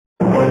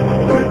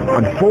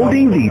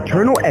unfolding the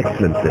eternal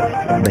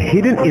excellences, the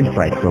hidden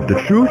insights of the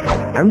truth,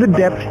 and the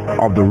depth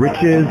of the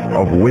riches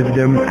of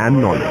wisdom and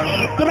knowledge.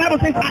 The Bible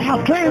says, I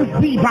have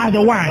cleansed thee by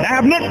the word. I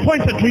have not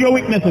pointed to your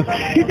weaknesses.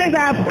 He says,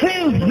 I have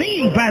cleansed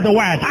thee by the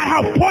word.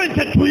 I have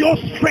pointed to your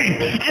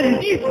strength. And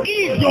this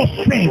is your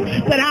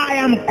strength, that I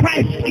am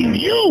Christ in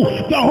you,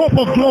 the hope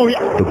of glory.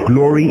 The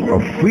glory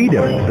of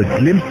freedom, the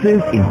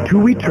glimpses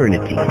into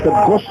eternity. The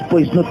gospel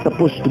is not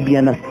supposed to be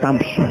an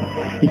assumption.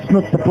 It's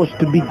not supposed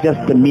to be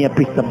just a mere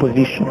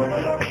presupposition.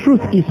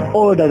 Truth is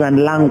older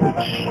than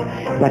language,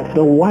 but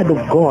the word of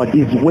God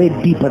is way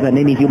deeper than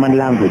any human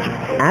language.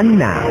 And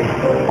now,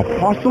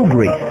 Apostle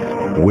Grace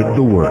with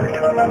the Word.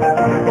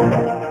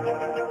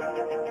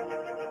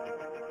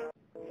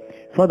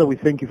 Father, we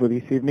thank you for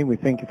this evening. We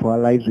thank you for our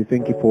lives. We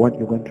thank you for what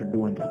you're going to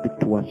do and speak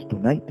to us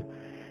tonight.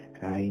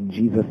 In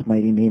Jesus'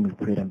 mighty name we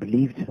prayed and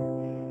believed.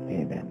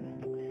 Amen.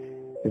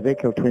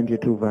 Ezekiel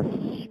 22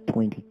 verse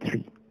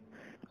 23.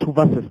 2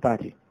 verses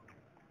 30.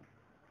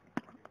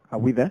 Are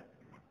we there?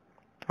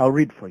 I'll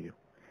read for you.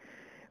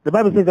 The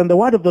Bible says, and the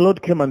word of the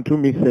Lord came unto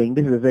me, saying,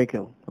 this is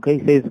Ezekiel. Okay,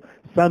 it says,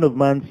 Son of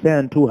man, say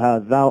unto her,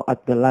 thou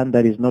art the land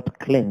that is not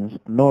cleansed,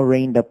 nor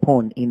rained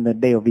upon in the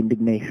day of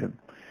indignation.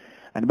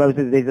 And the Bible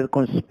says, there is a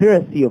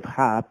conspiracy of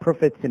her,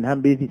 prophets in her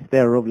midst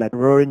thereof, like a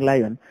roaring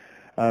lion,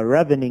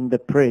 ravening the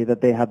prey,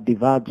 that they have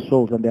devoured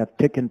souls, and they have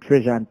taken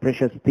treasure and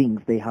precious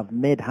things. They have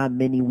made her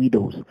many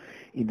widows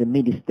in the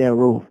midst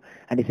thereof.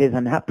 And it says,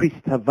 and her priests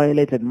have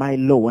violated my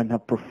law, and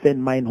have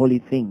profaned mine holy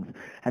things.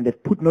 And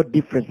they've put no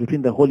difference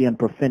between the holy and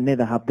profane,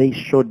 neither have they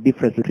showed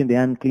difference between the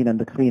unclean and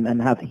the clean,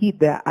 and have hid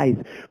their eyes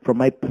from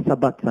my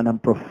Sabbaths, and am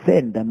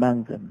profaned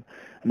among them.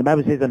 And the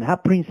Bible says, and her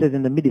princes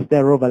in the midst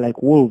thereof are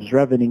like wolves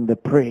ravening the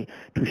prey,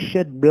 to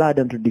shed blood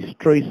and to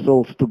destroy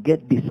souls, to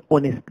get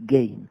dishonest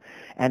gain.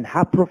 And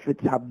her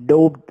prophets have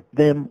daubed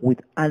them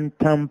with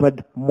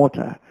untampered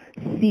mortar,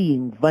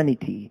 seeing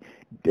vanity,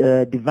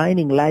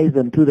 divining lies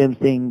unto them,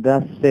 saying,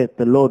 thus saith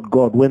the Lord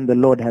God, when the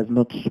Lord has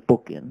not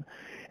spoken.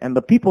 And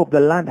the people of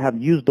the land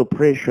have used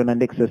oppression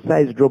and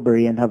exercised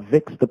robbery, and have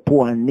vexed the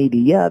poor and needy.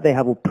 Yeah, they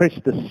have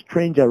oppressed the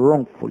stranger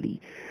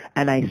wrongfully.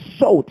 And I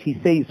sought, he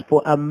says,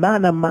 for a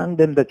man among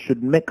them that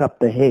should make up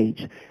the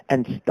hedge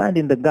and stand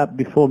in the gap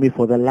before me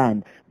for the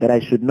land, that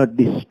I should not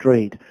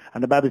destroy it.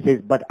 And the Bible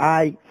says, but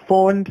I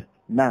found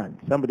none.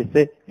 Somebody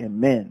say,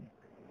 amen.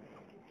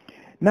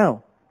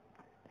 Now,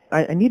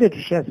 I needed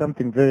to share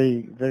something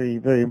very, very,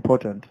 very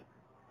important.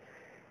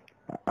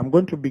 I'm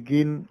going to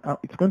begin,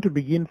 it's going to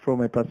begin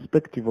from a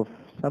perspective of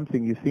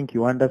something you think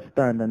you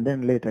understand, and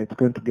then later it's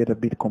going to get a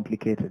bit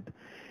complicated.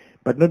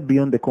 But not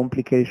beyond the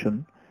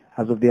complication,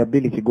 as of the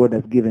ability God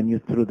has given you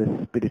through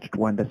the Spirit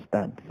to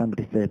understand.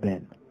 Somebody say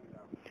amen.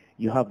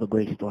 You have the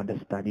grace to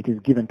understand. It is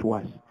given to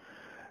us.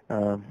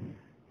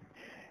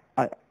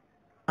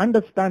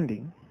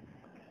 Understanding,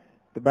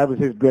 the Bible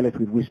says, dwelleth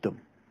with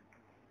wisdom.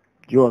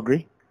 Do you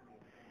agree?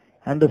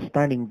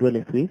 Understanding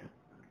dwelleth with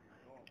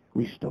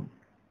wisdom.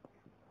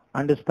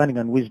 Understanding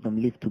and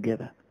wisdom live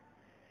together.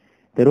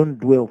 They don't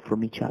dwell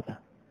from each other.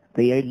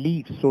 They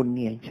live so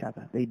near each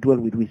other. They dwell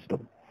with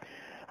wisdom.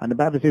 And the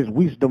Bible says,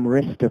 wisdom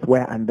resteth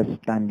where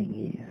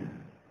understanding is.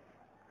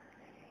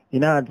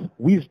 In other words,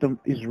 wisdom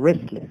is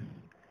restless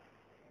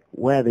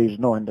where there is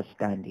no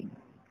understanding.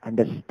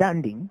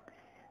 Understanding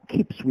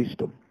keeps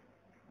wisdom.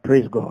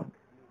 Praise God.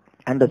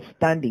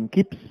 Understanding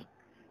keeps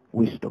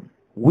wisdom.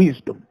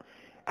 Wisdom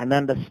and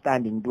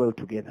understanding dwell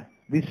together.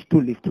 These two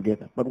live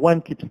together, but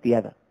one keeps the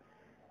other.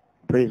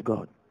 Praise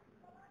God.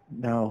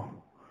 Now,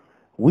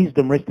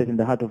 wisdom rested in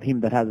the heart of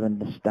him that has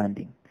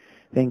understanding.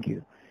 Thank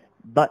you.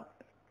 But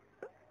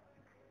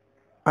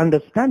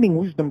understanding,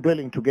 wisdom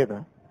dwelling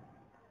together,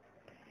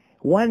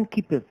 one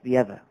keepeth the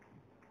other.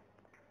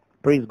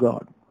 Praise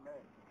God.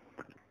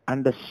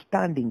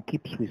 Understanding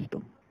keeps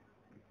wisdom.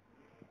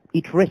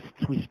 It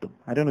rests wisdom.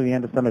 I don't know if you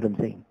understand what I'm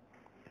saying.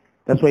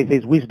 That's why it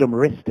says wisdom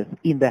resteth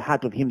in the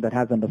heart of him that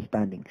has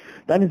understanding.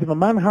 That means if a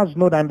man has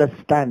not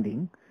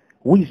understanding,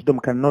 wisdom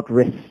cannot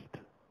rest.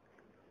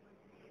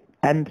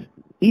 And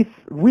if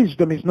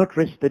wisdom is not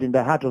rested in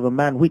the heart of a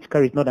man which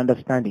carries not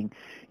understanding,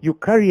 you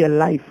carry a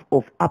life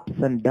of ups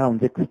and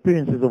downs,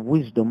 experiences of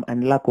wisdom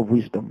and lack of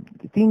wisdom.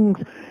 Things,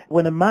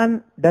 when a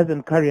man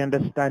doesn't carry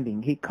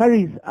understanding, he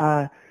carries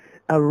a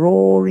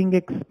roaring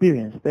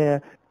experience. There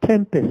are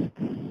tempests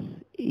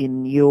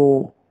in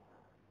your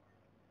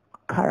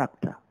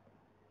character,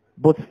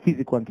 both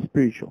physical and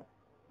spiritual.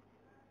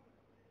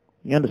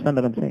 You understand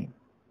what I'm saying?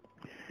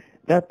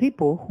 There are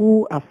people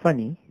who are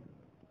funny.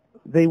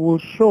 They will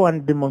show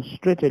and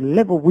demonstrate a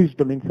level of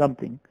wisdom in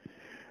something,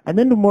 and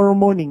then tomorrow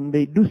morning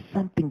they do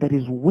something that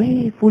is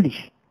way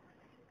foolish,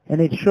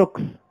 and it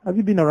shocks. Have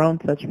you been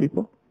around such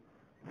people?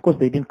 Of course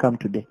they didn't come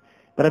today,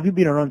 but have you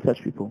been around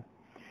such people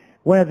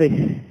where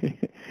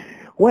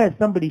where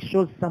somebody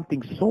shows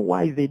something so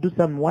wise, they do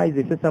something wise,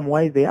 they say something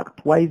wise, they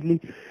act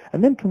wisely,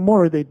 and then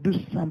tomorrow they do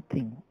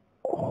something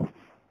off,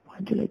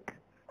 and you're like,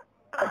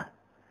 I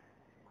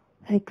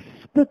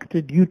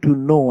expected you to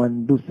know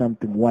and do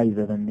something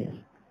wiser than this.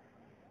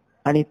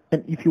 And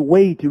if you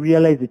wait, you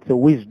realize it's a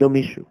wisdom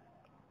issue.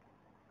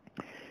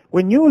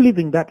 When you're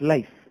living that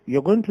life,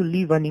 you're going to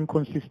live an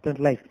inconsistent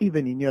life,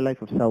 even in your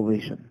life of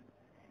salvation.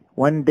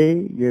 One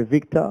day you're a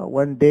victor,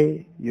 one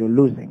day you're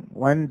losing.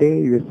 One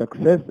day you're a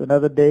success,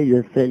 another day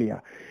you're a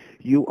failure.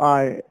 You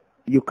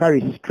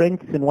carry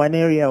strengths in one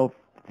area of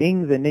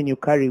things, and then you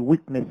carry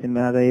weakness in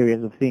other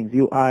areas of things.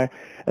 You are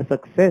a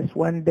success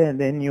one day, and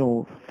then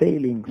you're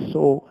failing,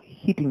 so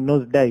hitting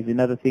nosedive in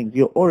other things.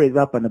 You're always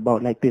up and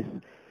about like this.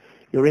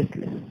 You're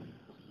restless.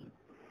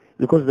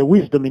 Because the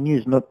wisdom in you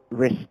is not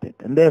rested.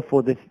 And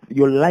therefore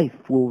your life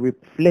will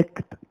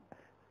reflect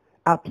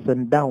ups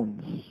and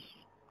downs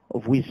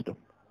of wisdom.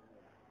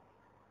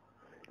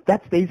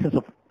 That's the essence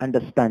of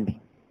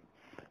understanding.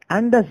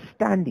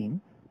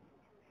 Understanding,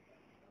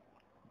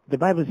 the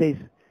Bible says,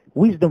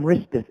 wisdom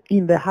resteth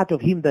in the heart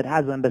of him that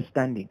has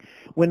understanding.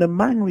 When a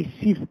man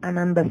receives an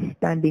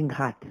understanding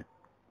heart,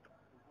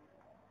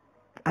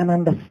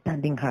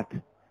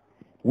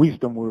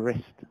 wisdom will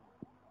rest.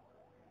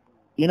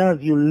 You know,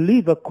 if you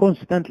live a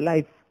constant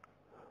life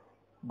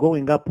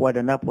going upward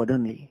and upward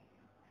only,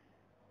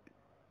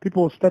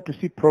 people will start to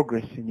see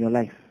progress in your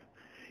life.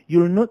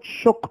 You'll not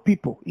shock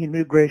people in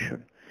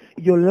regression.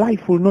 Your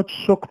life will not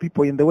shock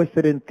people in the way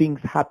certain things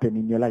happen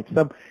in your life.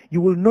 You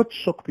will not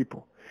shock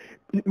people.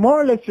 More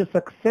or less your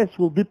success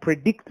will be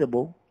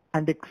predictable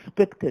and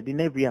expected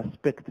in every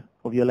aspect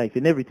of your life,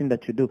 in everything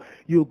that you do.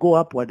 You'll go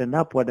upward and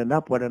upward and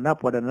upward and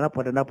upward and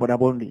upward and upward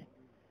only.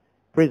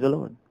 Praise the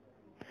Lord.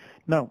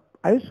 Now,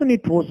 I also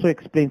need to also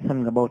explain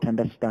something about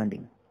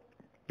understanding.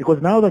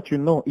 Because now that you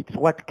know it's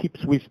what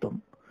keeps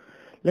wisdom,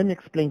 let me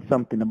explain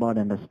something about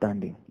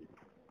understanding.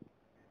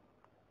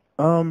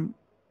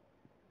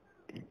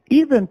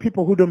 Even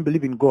people who don't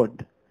believe in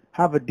God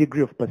have a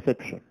degree of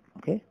perception,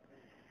 okay?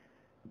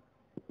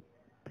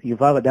 You've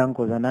had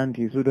uncles and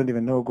aunties who don't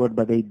even know God,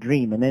 but they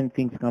dream and then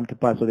things come to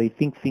pass, or they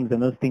think things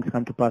and those things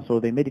come to pass,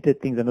 or they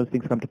meditate things and those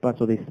things come to pass,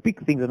 or they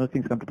speak things and those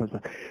things come to pass.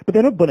 But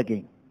they're not born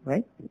again,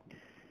 right?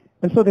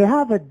 And so they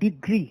have a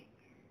degree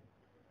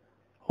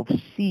of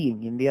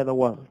seeing in the other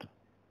world,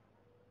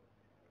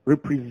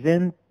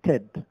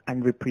 represented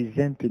and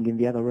representing in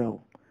the other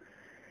realm.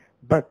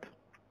 But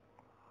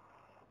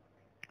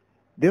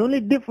the only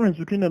difference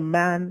between a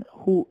man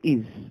who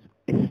is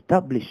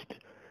established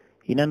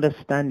in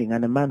understanding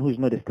and a man who is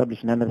not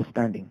established in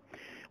understanding,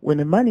 when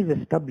a man is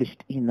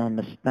established in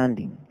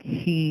understanding,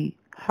 he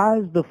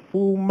has the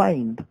full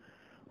mind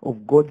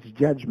of God's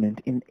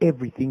judgment in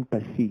everything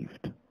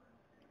perceived.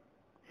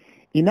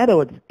 In other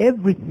words,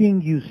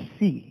 everything you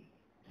see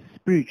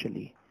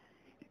spiritually,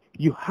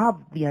 you have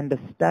the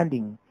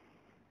understanding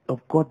of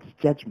God's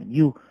judgment.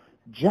 You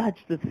judge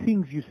the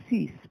things you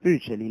see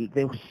spiritually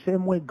the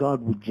same way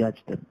God would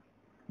judge them.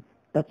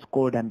 That's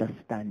called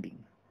understanding.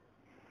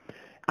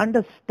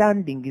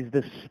 Understanding is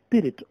the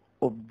spirit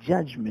of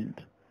judgment,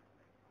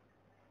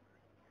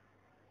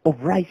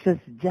 of righteous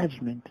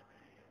judgment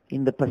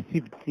in the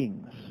perceived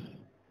things.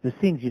 The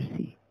things you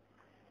see,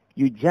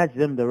 you judge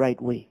them the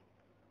right way.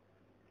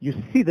 You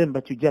see them,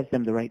 but you judge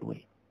them the right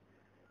way.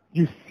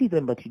 You see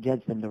them, but you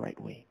judge them the right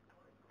way.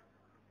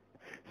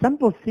 Some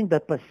people think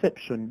that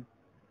perception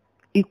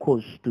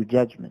equals to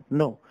judgment.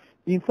 No.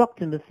 In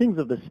fact, in the things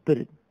of the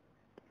Spirit,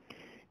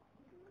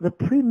 the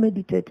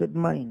premeditated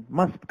mind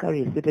must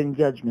carry a certain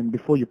judgment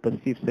before you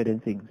perceive certain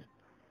things.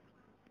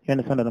 You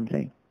understand what I'm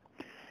saying?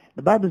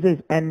 The Bible says,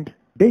 and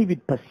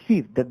David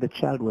perceived that the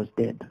child was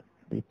dead.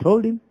 They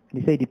told him, and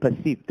he said he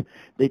perceived.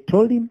 They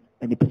told him,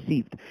 and he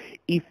perceived.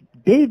 If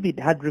David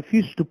had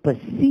refused to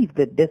perceive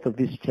the death of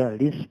this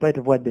child, in spite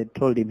of what they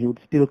told him, he would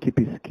still keep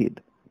his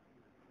kid.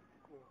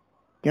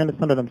 You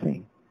understand what I'm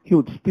saying? He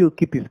would still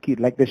keep his kid.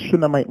 Like the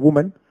Shunammite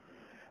woman,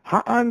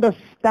 her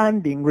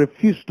understanding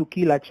refused to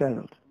kill her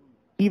child,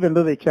 even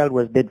though the child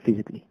was dead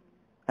physically.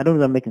 I don't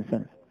know if I'm making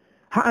sense.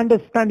 Her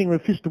understanding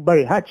refused to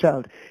bury her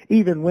child,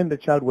 even when the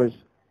child was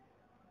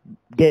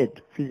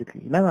dead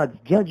physically. In other words,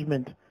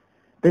 judgment,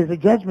 there's a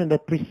judgment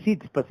that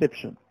precedes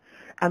perception.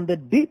 And the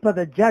deeper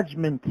the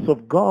judgments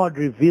of God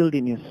revealed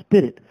in your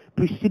spirit,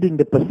 preceding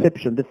the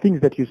perception, the things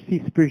that you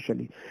see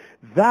spiritually,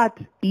 that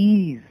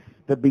is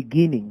the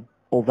beginning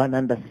of an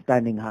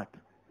understanding heart.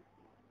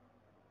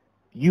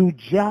 You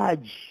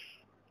judge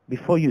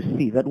before you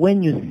see. That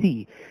when you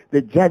see,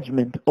 the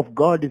judgment of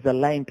God is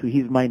aligned to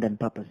his mind and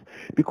purpose.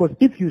 Because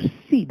if you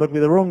see but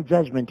with the wrong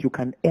judgment, you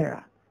can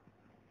err.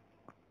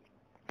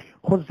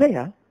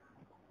 Hosea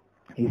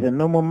is a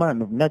normal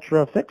man of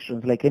natural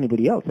affections like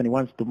anybody else, and he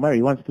wants to marry,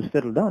 he wants to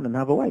settle down and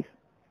have a wife.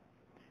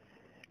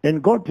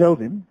 And God tells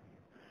him,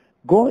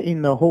 go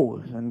in the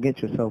holes and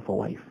get yourself a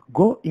wife.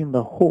 Go in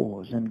the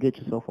holes and get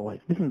yourself a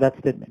wife. Listen to that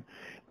statement.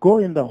 Go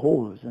in the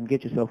holes and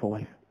get yourself a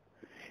wife.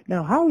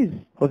 Now, how is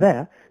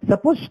Hosea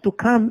supposed to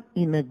come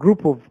in a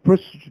group of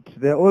prostitutes?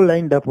 They're all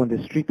lined up on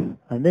the street,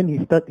 and then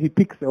he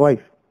picks a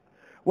wife.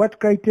 What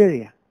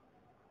criteria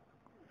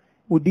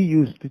would he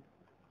use?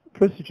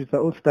 Prostitutes are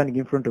all standing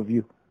in front of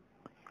you.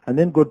 And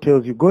then God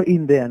tells you, go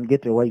in there and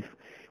get a wife.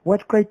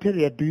 What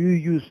criteria do you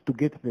use to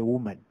get the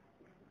woman?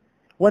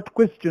 What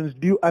questions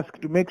do you ask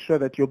to make sure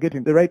that you're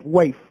getting the right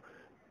wife?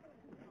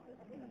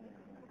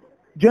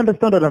 Do you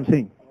understand what I'm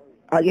saying?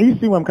 You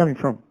see where I'm coming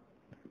from?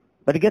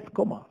 But it gets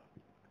comma.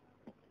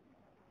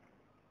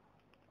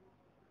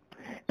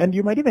 And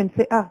you might even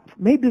say,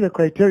 maybe the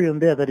criterion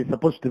there that is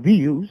supposed to be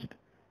used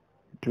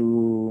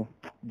to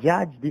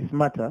judge this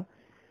matter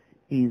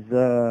is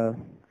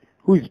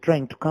who is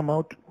trying to come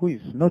out, who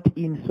is not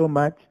in so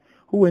much,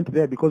 who went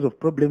there because of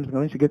problems, and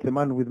when she gets a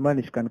man with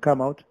money, she can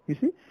come out. You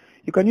see?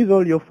 You can use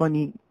all your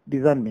funny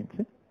discernments.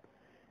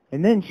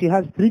 And then she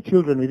has 3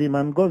 children with him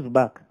and goes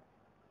back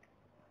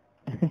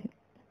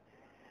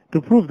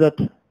to prove that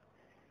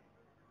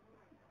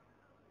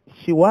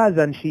she was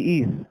and she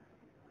is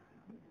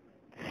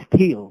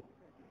still.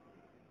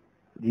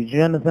 Did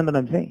you understand what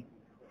I'm saying?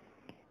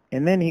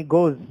 And then he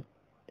goes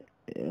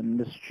in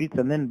the streets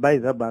and then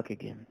buys her back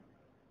again.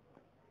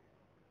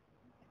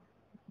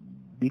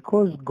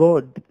 Because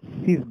God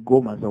sees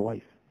Gomer as a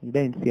wife, he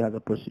doesn't see her as a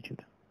prostitute.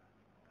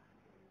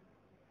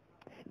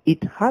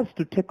 It has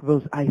to take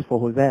those eyes for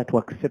Hosea to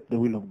accept the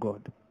will of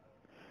God.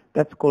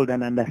 That's called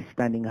an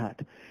understanding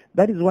heart.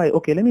 That is why,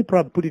 okay, let me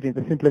probably put it in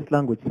the simplest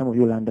language some of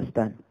you will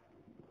understand.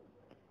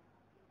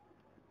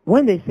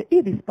 When they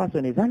say, this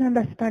person is an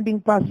understanding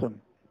person,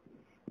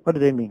 what do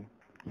they mean?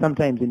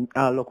 Sometimes in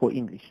our local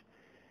English.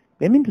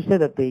 They mean to say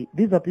that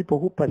these are people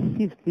who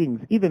perceive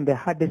things, even the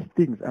hardest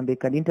things, and they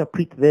can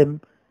interpret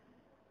them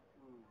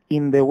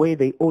in the way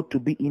they ought to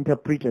be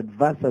interpreted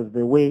versus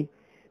the way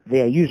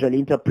they are usually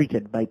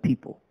interpreted by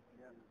people.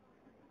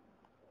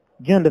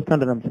 Do you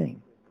understand what I'm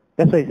saying?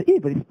 That's why I say,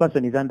 but this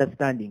person is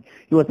understanding.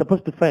 He was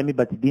supposed to fire me,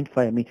 but he didn't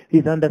fire me.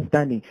 He's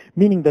understanding.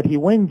 Meaning that he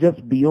went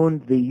just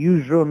beyond the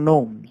usual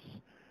norms,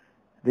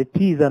 the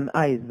T's and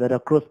I's that are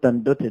crossed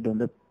and dotted on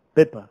the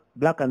paper,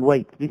 black and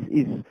white. This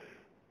is.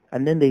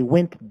 And then they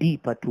went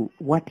deeper to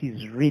what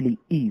is really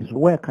is.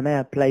 Where can I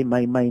apply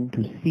my mind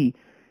to see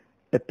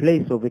a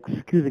place of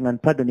excusing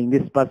and pardoning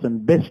this person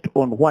based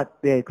on what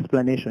their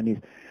explanation is?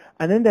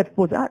 And then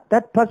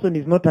that person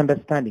is not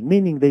understanding,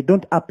 meaning they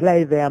don't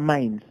apply their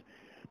minds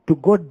to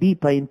go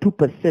deeper into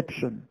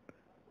perception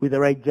with the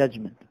right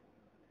judgment. Do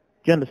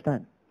you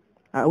understand?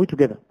 Are we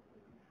together?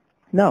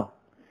 Now,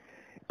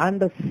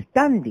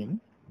 understanding,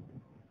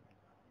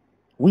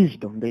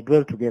 wisdom, they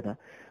dwell together.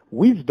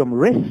 Wisdom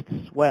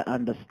rests where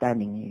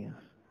understanding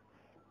is.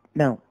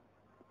 Now,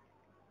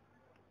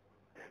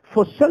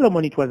 for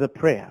Solomon it was a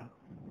prayer,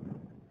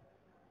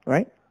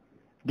 right?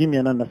 Give me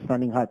an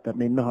understanding heart that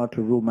may know how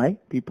to rule my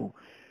people.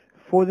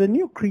 For the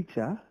new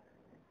creature,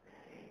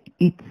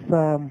 it's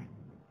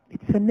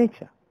a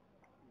nature.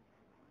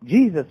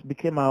 Jesus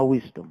became our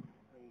wisdom,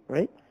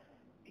 right?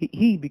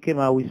 He became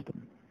our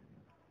wisdom.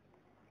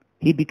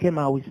 He became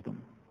our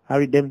wisdom, our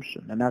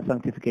redemption and our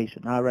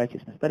sanctification, our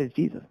righteousness. That is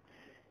Jesus,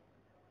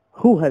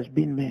 who has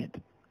been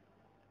made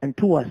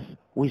unto us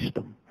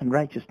wisdom and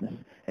righteousness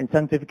and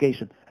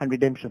sanctification and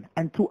redemption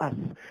unto us.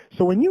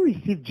 So when you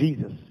receive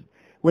Jesus,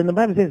 when the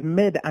Bible says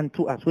made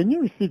unto us, when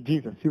you receive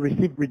Jesus, you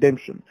receive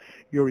redemption.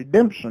 Your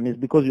redemption is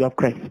because you have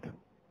Christ.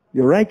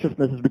 Your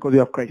righteousness is because you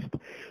have Christ.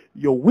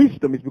 Your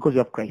wisdom is because you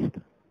have Christ.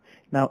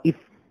 Now, if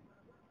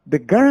the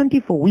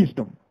guarantee for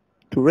wisdom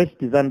to rest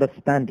is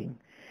understanding,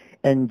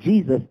 and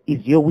Jesus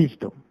is your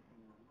wisdom,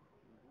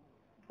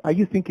 are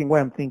you thinking what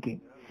I'm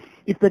thinking?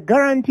 If the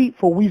guarantee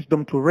for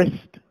wisdom to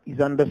rest is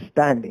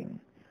understanding,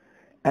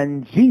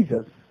 and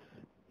Jesus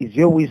is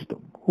your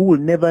wisdom, who will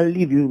never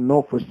leave you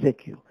nor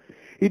forsake you,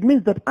 it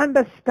means that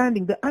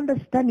understanding, the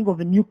understanding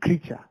of a new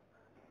creature,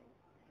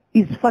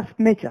 is first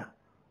nature.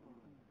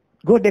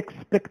 God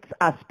expects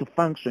us to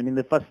function in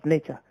the first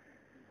nature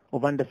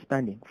of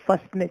understanding.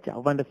 First nature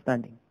of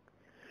understanding.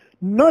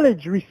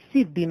 Knowledge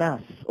received in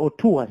us or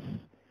to us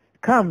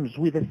comes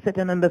with a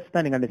certain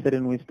understanding and a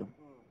certain wisdom.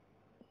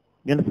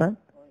 You understand?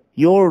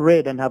 You all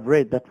read and have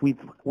read that with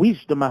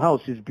wisdom a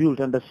house is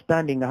built,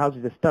 understanding a house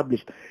is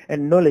established,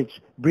 and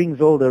knowledge brings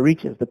all the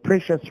riches, the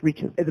precious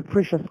riches, the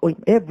precious oil,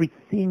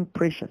 everything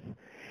precious.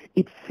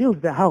 It fills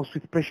the house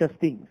with precious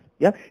things.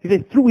 Yeah? He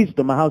says, through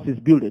wisdom a house is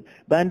built,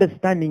 by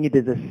understanding it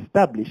is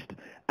established,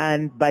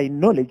 and by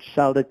knowledge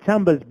shall the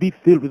chambers be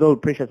filled with all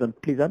precious and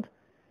pleasant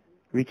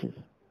riches.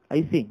 Are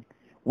you seeing?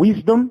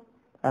 Wisdom,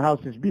 a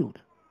house is built,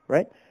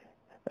 right?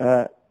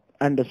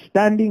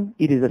 Understanding,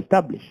 it is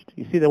established.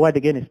 You see the word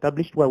again,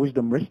 established, where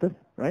wisdom resteth,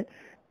 right?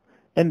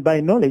 And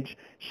by knowledge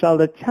shall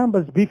the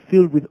chambers be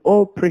filled with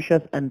all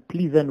precious and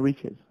pleasant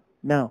riches.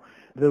 Now,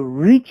 the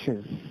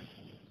riches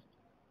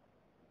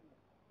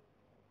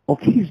of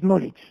his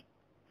knowledge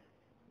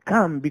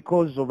come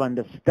because of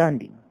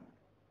understanding,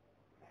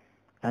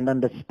 and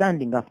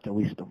understanding after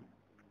wisdom,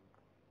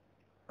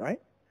 right?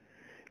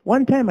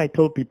 One time I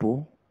told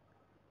people,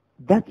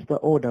 that's the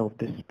order of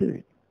the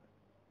Spirit.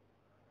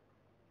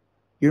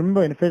 You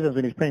remember in Ephesians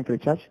when he's praying for the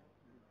church?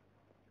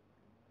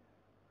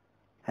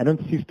 I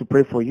don't cease to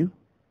pray for you,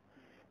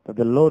 that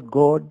the Lord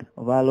God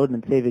of our Lord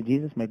and Savior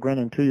Jesus may grant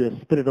unto you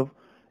a spirit of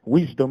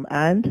wisdom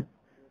and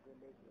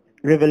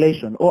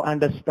revelation or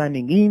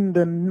understanding in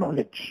the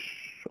knowledge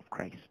of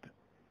Christ.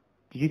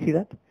 Did you see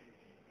that?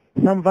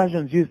 Some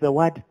versions use the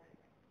word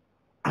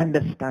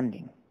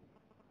understanding.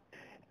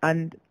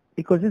 And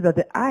Because these are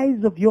the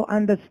eyes of your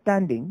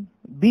understanding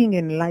being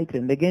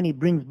enlightened. Again, he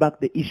brings back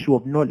the issue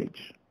of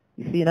knowledge.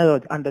 You see, in other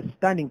words,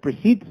 understanding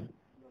precedes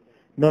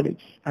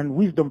knowledge, and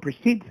wisdom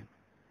precedes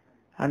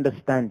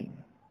understanding.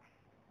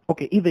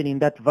 Okay, even in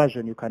that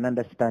version, you can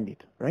understand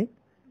it, right?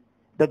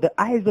 That the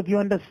eyes of your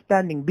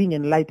understanding being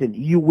enlightened,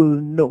 you will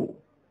know.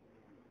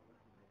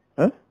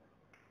 Huh?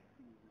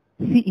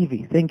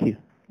 CEV, thank you.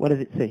 What does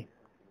it say?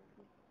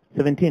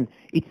 17.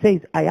 It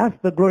says, I ask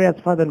the glorious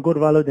Father and God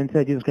of our Lord and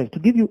Savior Jesus Christ to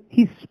give you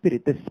his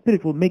spirit. The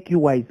spirit will make you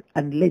wise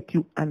and let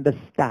you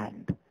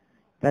understand.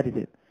 That is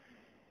it.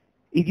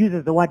 It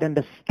uses the word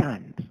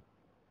understand.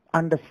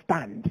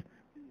 Understand.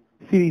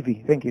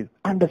 CEV, thank you.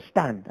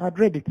 Understand. I'd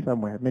read it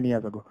somewhere many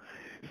years ago.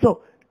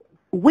 So,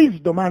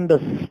 wisdom,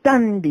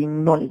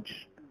 understanding,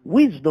 knowledge.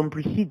 Wisdom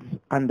precedes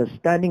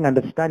understanding,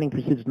 understanding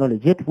precedes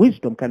knowledge. Yet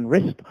wisdom can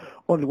rest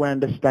only where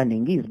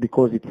understanding is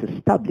because it's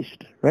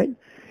established, right?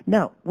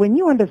 Now, when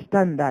you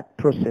understand that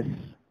process,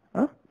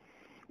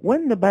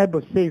 when the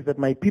Bible says that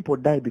my people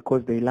die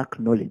because they lack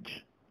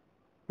knowledge,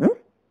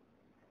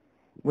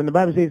 when the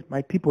Bible says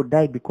my people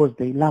die because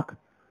they lack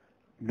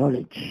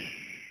knowledge,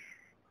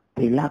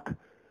 they lack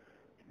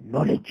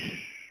knowledge.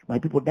 My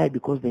people die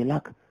because they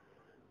lack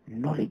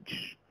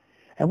knowledge.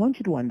 I want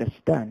you to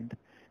understand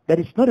that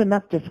it's not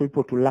enough just for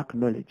people to lack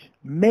knowledge.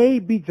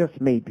 Maybe, just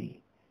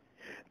maybe,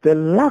 the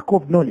lack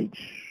of knowledge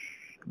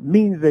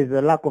means there's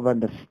a lack of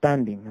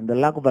understanding, and the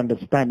lack of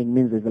understanding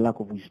means there's a lack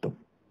of wisdom.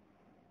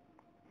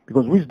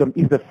 Because wisdom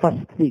is the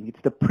first thing.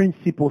 It's the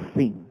principal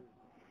thing.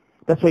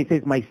 That's why it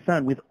says, my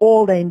son, with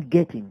all thine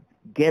getting,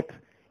 get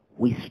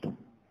wisdom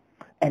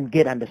and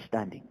get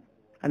understanding.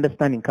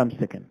 Understanding comes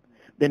second,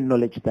 then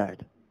knowledge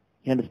third.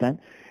 You understand?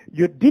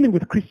 You're dealing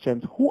with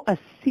Christians who are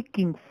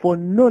seeking for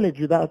knowledge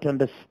without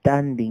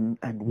understanding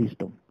and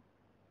wisdom.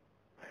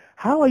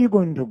 How are you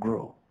going to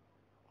grow?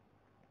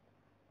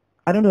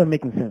 I don't know if I'm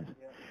making sense.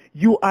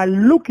 You are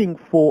looking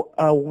for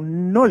a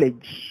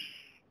knowledge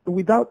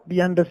without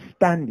the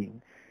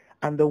understanding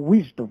and the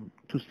wisdom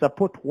to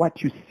support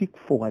what you seek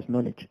for as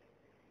knowledge.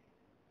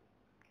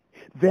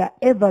 They are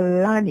ever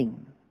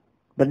learning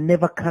but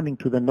never coming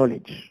to the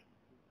knowledge.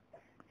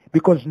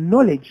 Because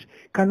knowledge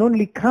can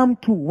only come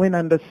to when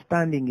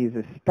understanding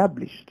is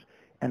established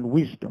and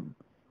wisdom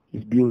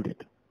is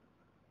builded.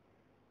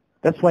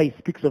 That's why he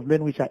speaks of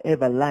men which are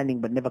ever learning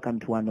but never come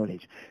to our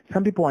knowledge.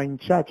 Some people are in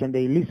church and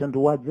they listen to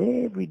words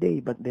every day,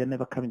 but they're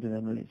never coming to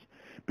their knowledge.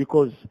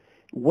 Because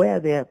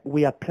where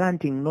we are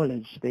planting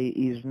knowledge, there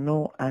is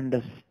no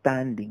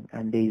understanding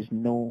and there is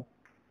no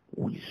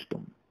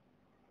wisdom.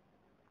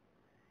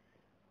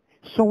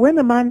 So when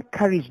a man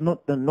carries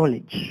not the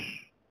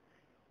knowledge,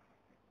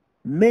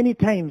 many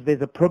times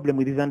there's a problem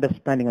with his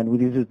understanding and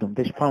with his wisdom.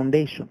 There's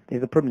foundation.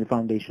 There's a problem with the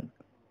foundation.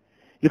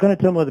 You cannot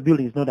tell me what the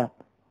building is not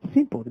up.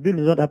 Simple. The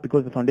building is not up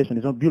because the foundation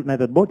is not built,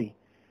 neither the body.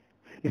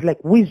 It's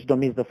like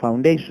wisdom is the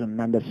foundation,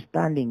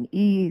 understanding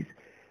is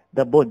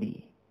the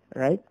body,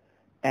 right?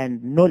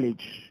 And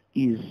knowledge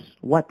is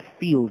what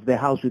fills the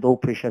house with all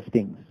precious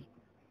things.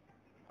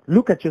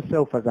 Look at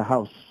yourself as a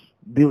house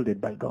builded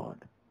by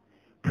God.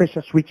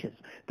 Precious riches.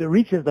 The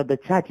riches that the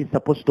church is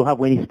supposed to have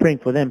when he's praying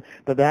for them,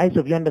 that the eyes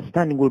of your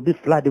understanding will be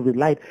flooded with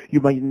light.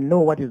 You might know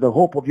what is the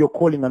hope of your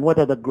calling and what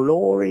are the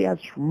glorious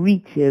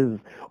riches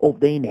of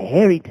the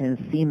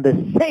inheritance in the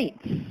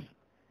saints.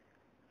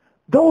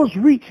 Those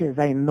riches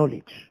are in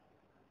knowledge.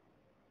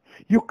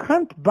 You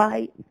can't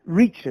buy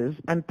riches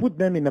and put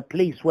them in a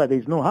place where there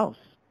is no house.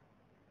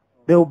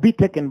 They will be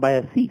taken by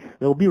a thief.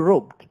 They will be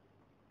robbed.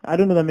 I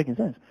don't know if that's making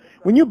sense.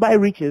 When you buy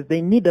riches,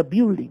 they need a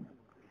building.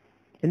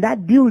 And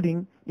that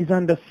building is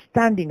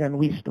understanding and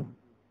wisdom.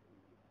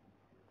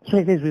 So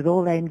it says, with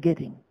all thine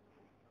getting.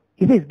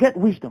 He says, get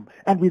wisdom.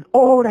 And with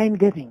all thine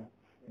getting,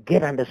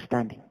 get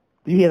understanding.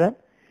 Do you hear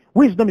that?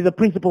 Wisdom is a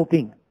principal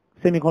thing.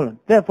 Semicolon.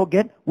 Therefore,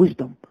 get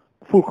wisdom.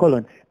 Full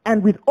colon.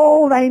 And with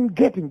all thine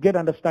getting, get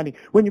understanding.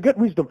 When you get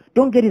wisdom,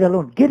 don't get it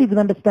alone. Get it with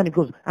understanding,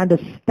 because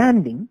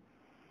understanding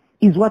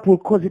is what will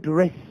cause it to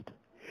rest.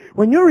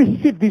 When you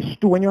receive these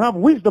two, when you have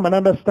wisdom and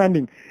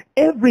understanding,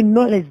 every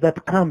knowledge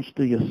that comes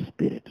to your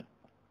spirit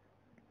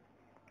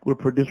will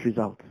produce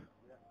results.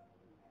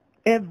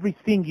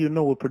 Everything you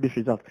know will produce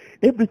results.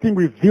 Everything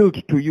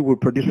revealed to you will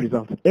produce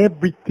results.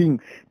 Everything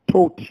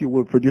taught you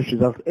will produce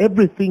results.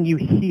 Everything you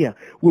hear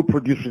will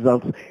produce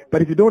results.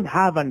 But if you don't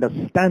have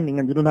understanding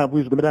and you don't have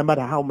wisdom, it doesn't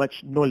matter how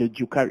much knowledge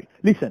you carry.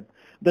 Listen,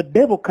 the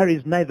devil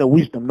carries neither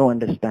wisdom nor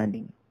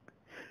understanding.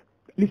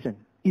 Listen,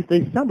 if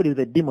there is somebody with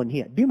a demon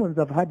here, demons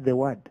have heard the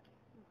word.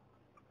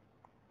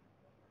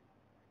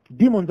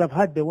 Demons have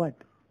heard the word.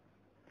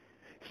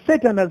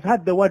 Satan has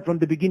heard the word from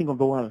the beginning of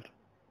the world.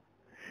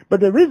 But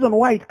the reason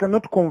why it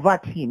cannot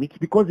convert him, it's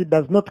because it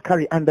does not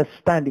carry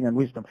understanding and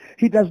wisdom.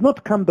 He does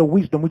not come the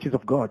wisdom which is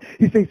of God.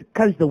 He says,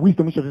 carries the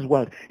wisdom which is of this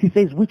world. He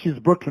says, which is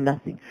brought to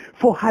nothing.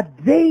 For had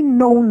they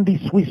known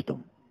this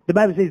wisdom, the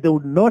Bible says they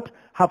would not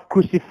have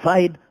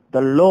crucified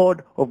the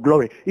Lord of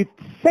glory. If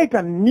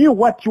Satan knew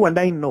what you and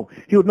I know,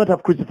 he would not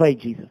have crucified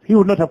Jesus. He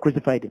would not have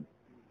crucified him.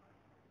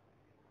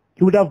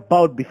 He would have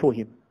bowed before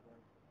him.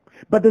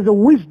 But there's a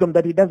wisdom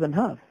that he doesn't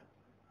have.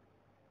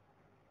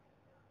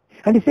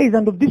 And he says,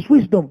 and of this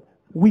wisdom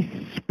we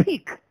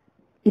speak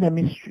in a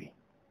mystery.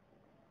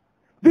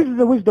 This is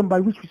the wisdom by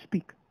which we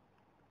speak.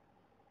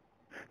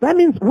 That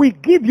means we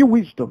give you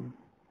wisdom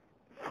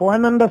for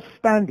an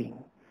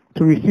understanding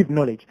to receive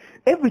knowledge.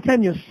 Every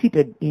time you're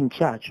seated in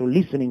church or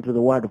listening to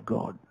the word of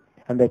God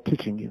and they're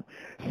teaching you,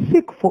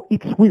 seek for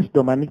its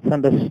wisdom and its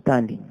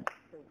understanding.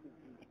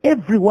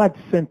 Every word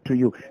sent to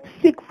you,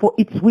 seek for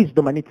its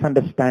wisdom and its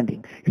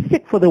understanding.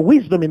 Seek for the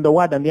wisdom in the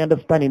word and the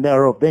understanding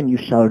thereof, then you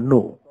shall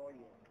know.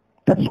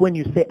 That's when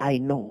you say, I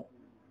know.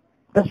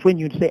 That's when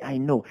you say, I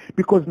know.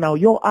 Because now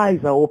your eyes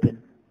are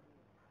open.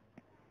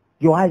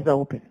 Your eyes are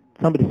open.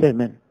 Somebody say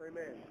amen.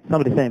 Amen.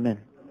 Somebody say amen.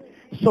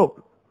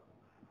 So,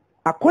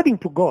 according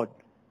to God,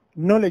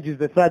 knowledge is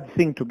the third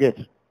thing to get.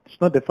 It's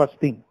not the first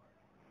thing.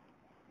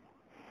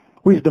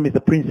 Wisdom is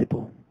the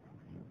principal.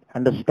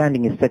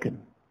 Understanding is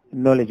second.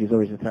 Knowledge is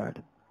always the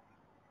third.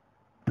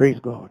 Praise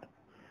God.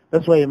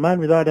 That's why a man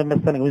without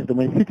understanding wisdom,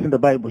 when he sits in the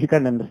Bible, he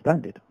can't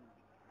understand it.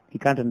 He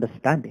can't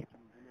understand it.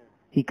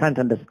 He can't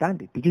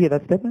understand it. Did you hear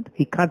that statement?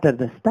 He can't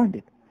understand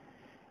it.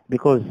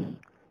 Because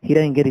he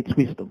didn't get its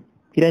wisdom.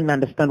 He didn't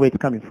understand where it's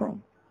coming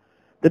from.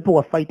 The people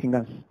are fighting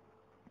us.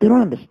 They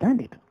don't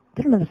understand it.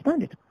 They don't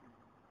understand it.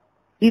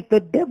 If the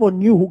devil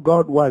knew who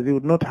God was, he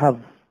would not have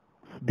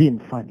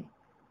been funny.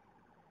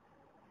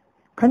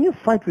 Can you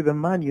fight with a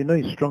man you know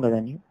is stronger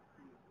than you?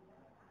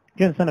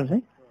 Do you understand what I'm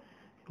saying?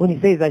 When he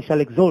says, I shall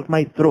exalt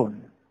my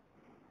throne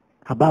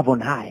above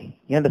on high.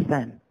 You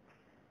understand?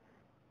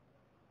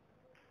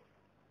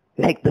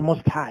 Like the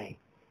Most High.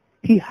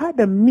 He had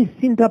a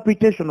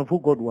misinterpretation of who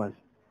God was.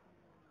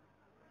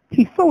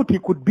 He thought he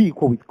could be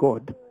equal with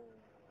God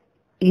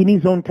in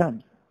his own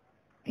terms.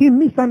 He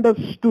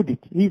misunderstood it.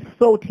 He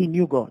thought he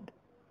knew God.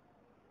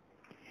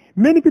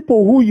 Many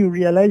people who you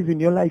realize in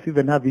your life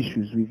even have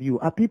issues with you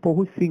are people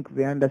who think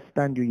they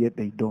understand you yet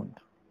they don't.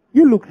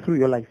 You look through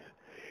your life.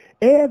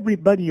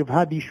 Everybody you've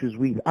had issues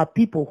with are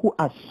people who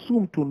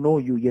assume to know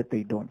you yet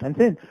they don't. And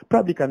then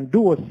probably can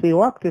do or say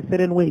or act a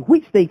certain way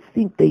which they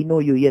think they know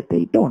you yet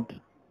they don't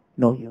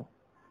know you.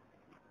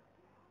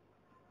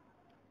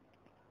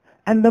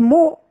 And the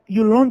more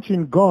you launch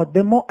in God,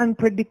 the more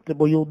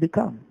unpredictable you'll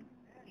become.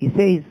 He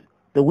says,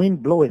 the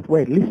wind bloweth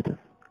where it listeth,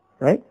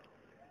 right?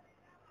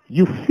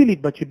 You feel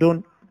it, but you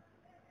don't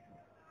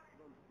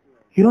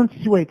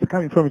see where it's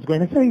coming from. It's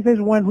going. And so he says,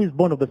 one who is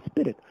born of the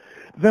Spirit.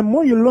 The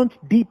more you launch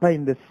deeper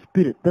in the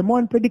Spirit, the more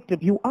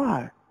unpredictable you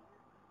are.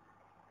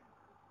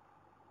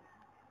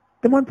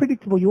 The more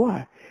unpredictable you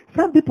are.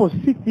 Some people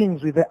see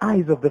things with the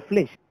eyes of the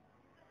flesh.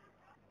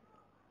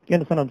 You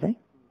understand what I'm saying?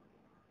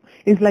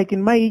 It's like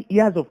in my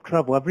years of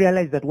travel, I've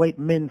realized that white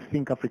men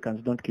think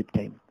Africans don't keep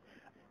time.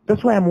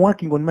 That's why I'm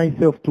working on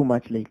myself too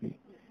much lately.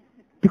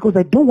 Because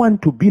I don't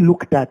want to be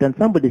looked at and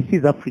somebody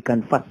sees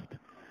African first.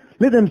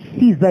 Let them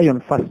see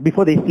Zion first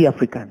before they see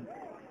African.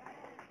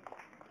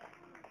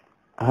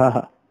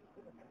 But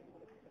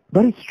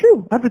it's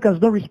true. Africans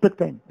don't respect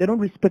time. They don't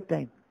respect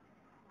time.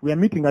 We are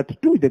meeting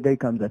at 2, the guy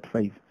comes at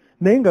 5.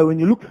 Nenga, when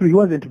you look through, he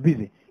wasn't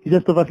busy. He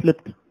just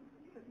overslept.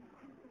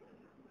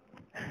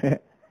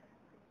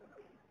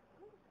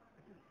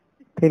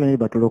 Tell me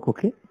about look,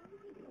 okay?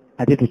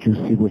 I did what you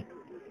see.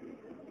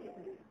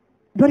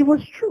 But it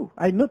was true.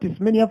 I noticed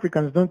many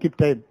Africans don't keep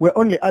time. We're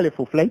only early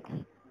for flights,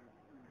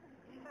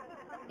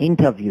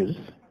 interviews.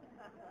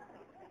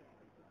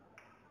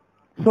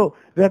 So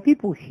there are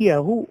people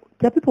here who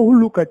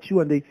look at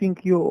you and they think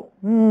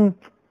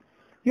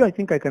I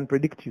think I can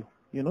predict you,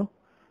 you know.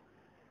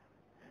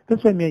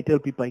 That's why I tell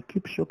people I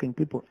keep shocking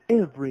people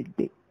every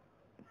day.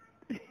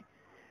 Do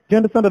you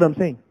understand what I'm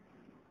saying?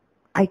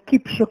 I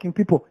keep shocking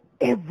people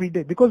every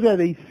day because where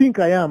they think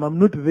I am, I'm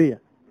not there.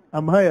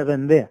 I'm higher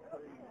than there.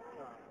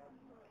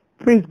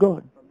 Praise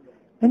God.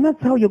 And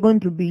that's how you're going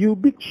to be. You'll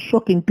be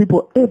shocking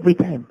people every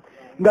time.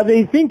 But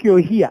they think you're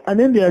here, and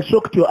then they are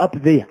shocked you're up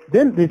there.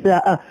 Then they say,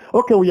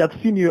 okay, we have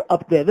seen you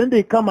up there. Then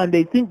they come and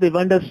they think they've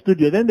understood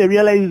you. Then they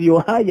realize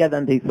you're higher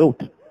than they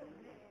thought.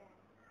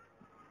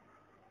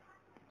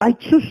 I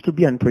choose to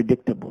be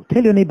unpredictable.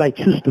 Tell your neighbor, I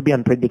choose to be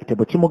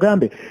unpredictable.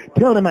 Chimogambe,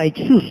 tell them I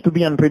choose to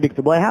be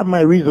unpredictable. I have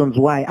my reasons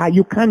why.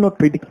 You cannot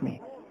predict me.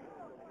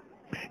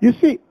 You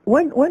see,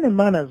 when a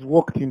man has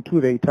walked into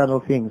the eternal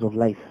things of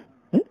life,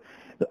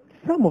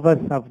 some of us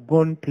have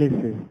gone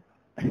places.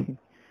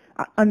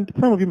 And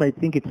some of you might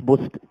think it's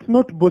boasting. It's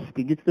not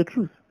boasting, it's the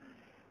truth.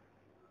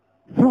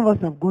 Some of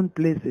us have gone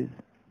places.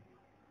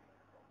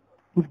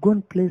 We've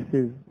gone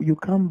places. You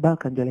come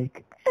back and you're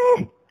like,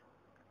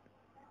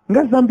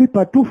 some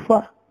people are too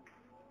far.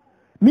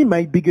 Me,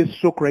 my biggest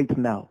shock right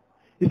now.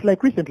 It's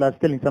like recently I was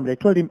telling somebody, I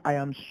told him, I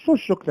am so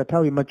shocked at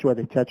how immature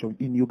the church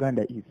in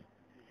Uganda is.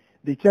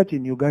 The church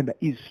in Uganda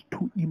is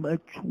too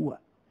immature.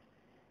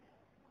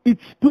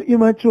 It's too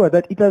immature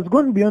that it has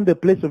gone beyond the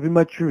place of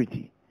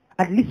immaturity,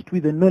 at least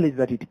with the knowledge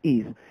that it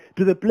is,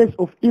 to the place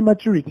of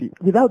immaturity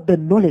without the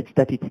knowledge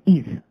that it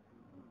is.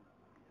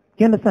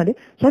 You understand it?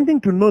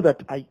 Something to know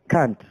that I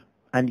can't,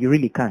 and you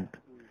really can't.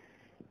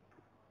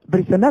 But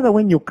it's another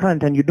when you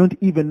can't and you don't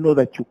even know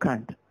that you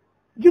can't.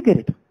 You get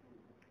it?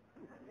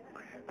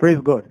 Praise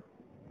God.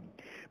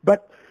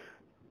 But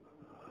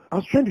I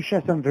was trying to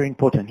share something very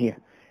important here.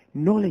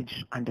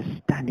 Knowledge,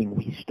 understanding,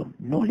 wisdom.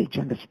 Knowledge,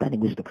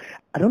 understanding, wisdom.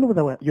 I don't know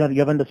whether you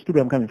have understood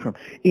where I'm coming from.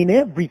 In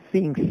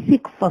everything,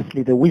 seek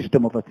firstly the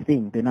wisdom of a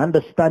thing, then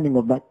understanding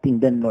of that thing,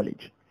 then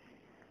knowledge.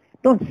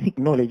 Don't seek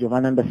knowledge of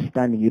an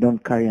understanding you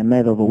don't carry, and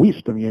neither of a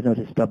wisdom you're not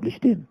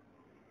established in.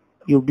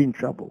 You'll be in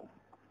trouble.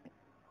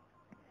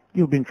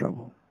 You'll be in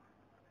trouble.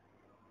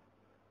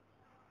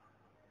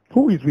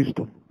 Who is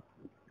wisdom?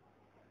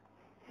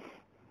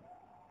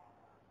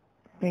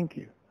 Thank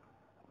you.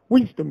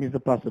 Wisdom is the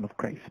person of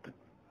Christ.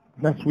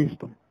 That's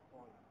wisdom.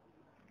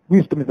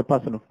 Wisdom is the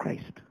person of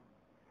Christ.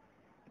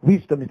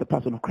 Wisdom is the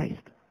person of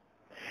Christ.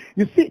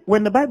 You see,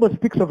 when the Bible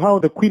speaks of how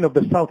the queen of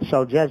the south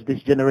shall judge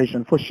this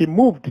generation, for she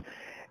moved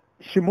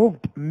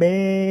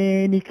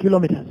many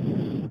kilometers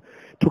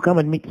to come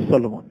and meet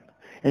Solomon.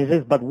 And he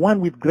says, but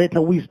one with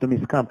greater wisdom is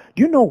come.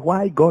 Do you know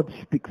why God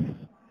speaks?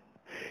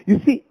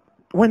 You see,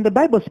 when the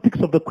Bible speaks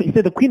of the queen, it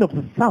says the queen of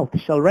the south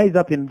shall rise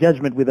up in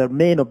judgment with the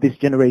men of this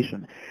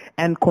generation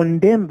and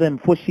condemn them,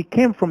 for she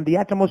came from the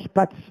uttermost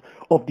parts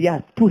of the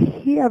earth to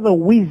hear the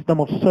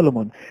wisdom of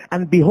Solomon.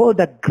 And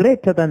behold, a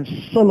greater than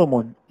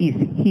Solomon is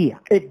here.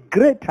 A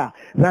greater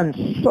than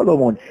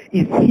Solomon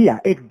is here.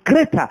 A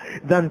greater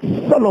than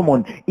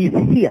Solomon is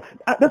here.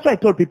 That's why I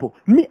told people,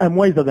 me, I'm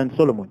wiser than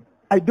Solomon.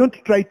 I don't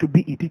try to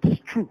be it.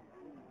 It's true.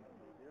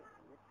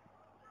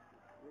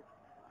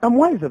 I'm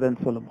wiser than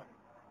Solomon.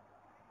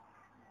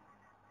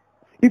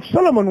 If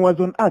Solomon was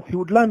on earth, he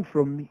would learn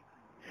from me.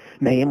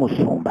 No, you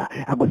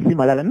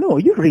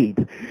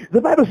read.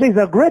 The Bible says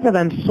that greater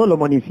than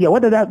Solomon is here.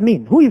 What does that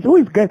mean? Who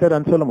is greater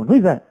than Solomon? Who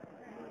is that?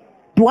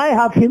 Do I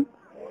have him?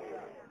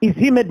 Is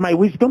he made my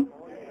wisdom?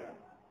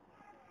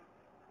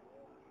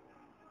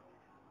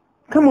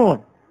 Come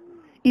on.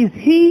 Is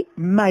he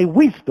my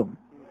wisdom?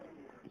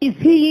 Is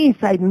he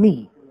inside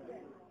me?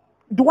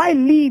 Do I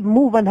live,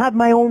 move, and have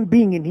my own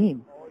being in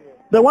him?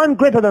 The one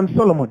greater than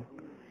Solomon.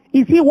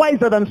 Is he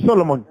wiser than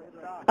Solomon?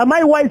 Am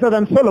I wiser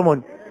than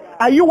Solomon?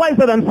 Are you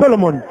wiser than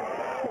Solomon?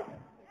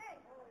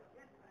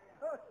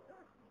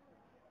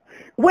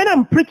 When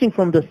I'm preaching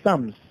from the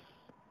Psalms,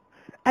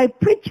 I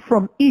preach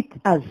from it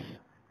as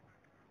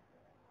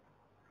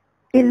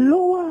a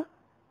lower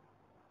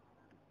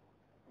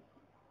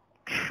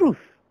truth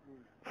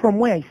from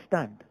where I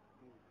stand.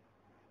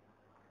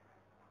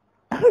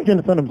 I don't know if you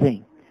understand what I'm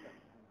saying.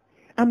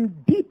 I'm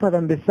deeper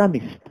than the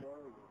psalmist.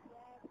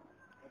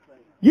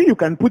 You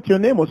can put your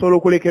name or solo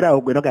kulekera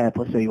ogwenoka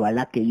apostle you are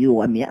lucky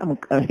you ami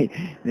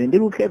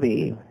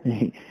ndilukebe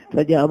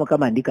saja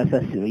kama andika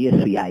sasiro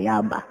Yesu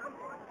yayamba.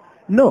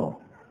 No.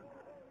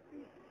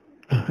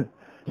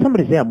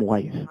 Somebody say I'm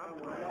wise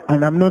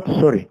and I'm not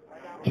sorry.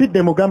 Treat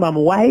them Mugamba, I'm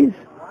wise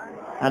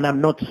and I'm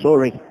not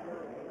sorry.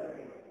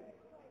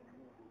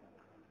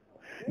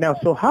 Now,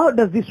 so how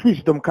does this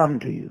wisdom come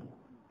to you?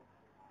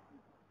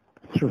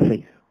 Through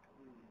faith.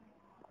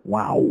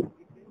 Wow.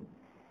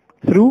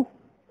 Through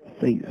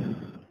faith.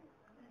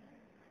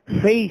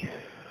 Faith,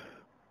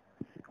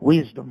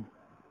 wisdom,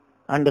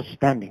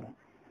 understanding,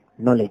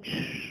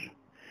 knowledge.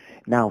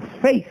 Now,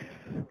 faith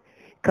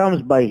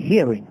comes by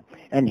hearing,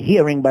 and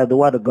hearing by the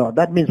word of God.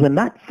 That means when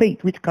that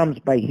faith which comes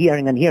by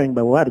hearing and hearing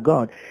by the word of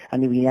God,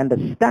 and we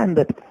understand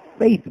that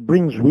faith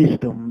brings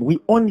wisdom, we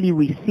only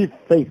receive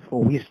faith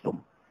for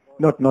wisdom,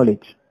 not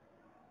knowledge.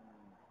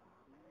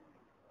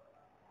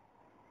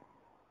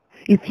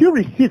 If you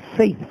receive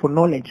faith for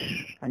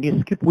knowledge and you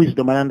skip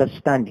wisdom and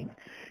understanding,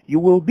 you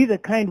will be the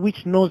kind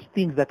which knows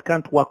things that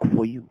can't work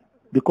for you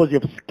because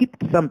you've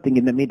skipped something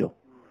in the middle.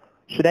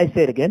 Should I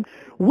say it again?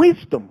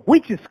 Wisdom,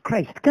 which is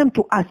Christ, came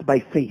to us by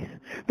faith,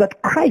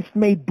 that Christ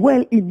may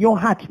dwell in your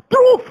heart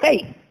through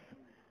faith.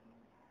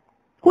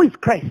 Who is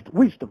Christ?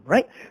 Wisdom,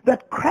 right?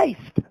 That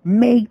Christ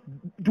may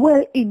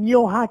dwell in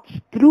your heart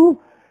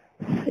through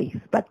faith.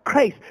 That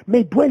Christ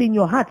may dwell in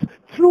your heart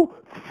through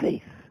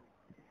faith.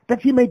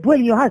 That he may dwell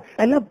in your heart.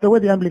 I love the way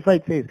the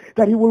Amplified says.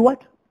 That he will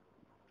what?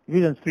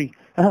 Ephesians 3.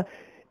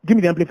 Give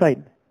me the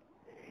Amplified.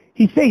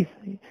 He says,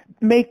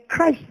 may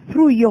Christ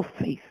through your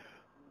faith.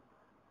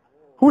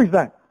 Who is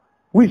that?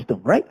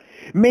 Wisdom, right?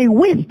 May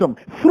wisdom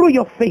through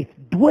your faith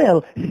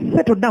dwell,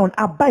 settle down,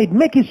 abide,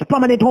 make his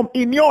permanent home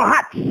in your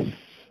hearts.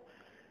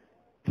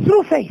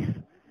 Through faith.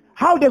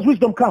 How does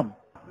wisdom come?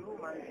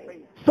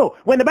 So,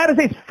 when the Bible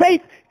says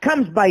faith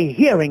comes by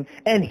hearing,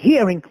 and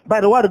hearing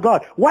by the word of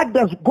God, what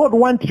does God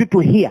want you to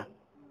hear?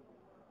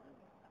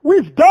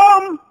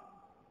 Wisdom!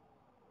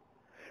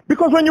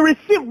 Because when you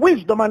receive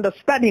wisdom,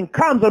 understanding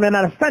comes, and when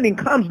understanding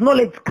comes,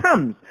 knowledge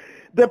comes.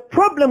 The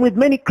problem with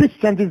many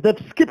Christians is they've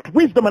skipped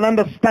wisdom and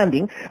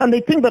understanding, and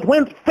they think that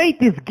when faith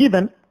is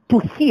given to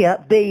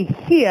hear, they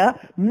hear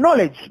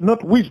knowledge,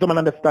 not wisdom and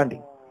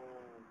understanding.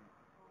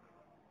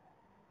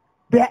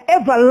 They are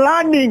ever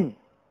learning,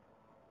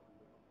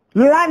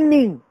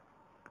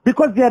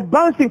 because they are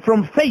bouncing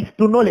from faith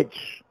to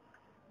knowledge,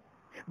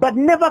 but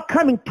never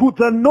coming to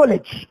the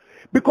knowledge,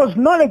 because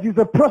knowledge is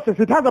a process.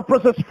 It has a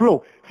process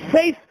flow.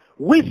 Faith,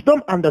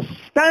 wisdom,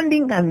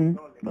 understanding, and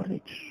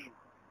knowledge.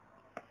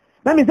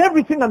 That means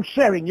everything I'm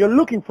sharing, you're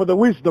looking for the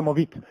wisdom of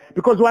it.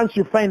 Because once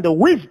you find the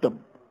wisdom,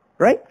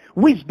 right?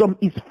 Wisdom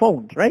is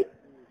found, right?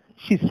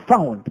 She's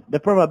found. The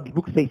Proverbs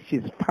book says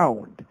she's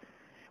found.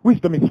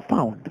 Wisdom is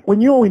found.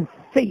 When you're in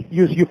faith,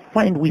 you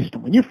find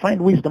wisdom. When you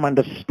find wisdom,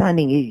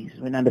 understanding is.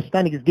 When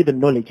understanding is given,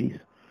 knowledge is.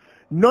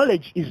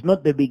 Knowledge is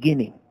not the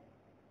beginning.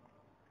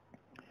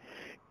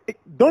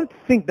 Don't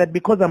think that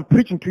because I'm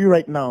preaching to you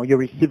right now, you're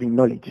receiving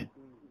knowledge.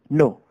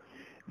 No.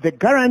 The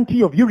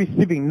guarantee of you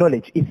receiving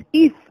knowledge is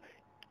if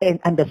an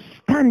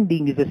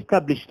understanding is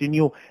established in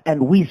you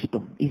and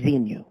wisdom is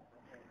in you.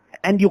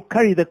 And you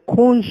carry the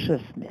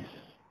consciousness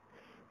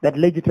that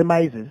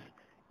legitimizes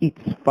its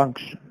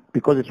function.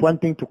 Because it's one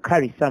thing to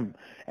carry some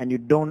and you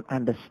don't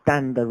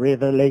understand the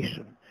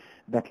revelation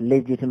that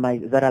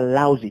legitimizes, that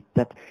allows it,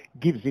 that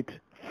gives it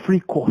free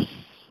course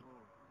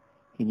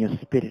in your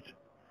spirit.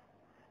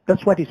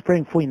 That's what he's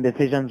praying for in the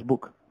Ephesians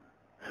book.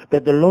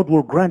 That the Lord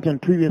will grant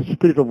unto you a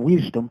spirit of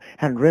wisdom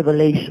and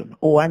revelation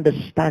or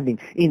understanding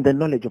in the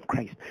knowledge of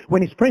Christ.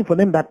 When he's praying for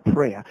them that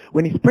prayer,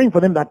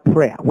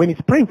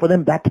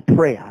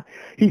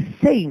 he's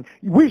saying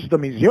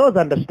wisdom is yours,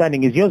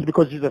 understanding is yours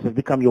because Jesus has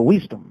become your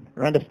wisdom.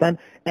 You understand?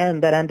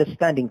 And that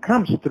understanding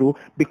comes through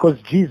because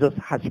Jesus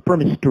has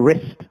promised to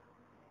rest. Do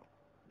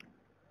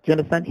you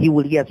understand?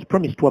 He has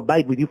promised to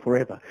abide with you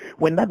forever.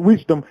 When that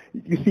wisdom,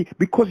 you see,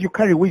 because you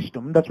carry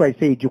wisdom, that's why I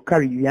say it, you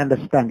carry the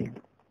understanding.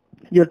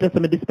 Your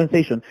Testament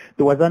dispensation,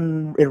 there was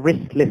a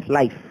restless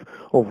life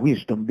of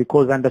wisdom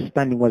because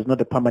understanding was not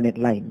a permanent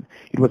line.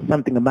 It was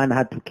something a man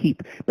had to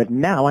keep. But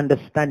now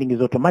understanding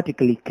is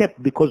automatically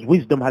kept because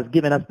wisdom has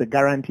given us the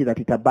guarantee that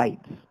it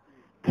abides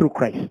through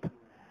Christ.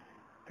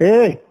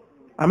 Hey,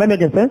 am I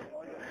making sense?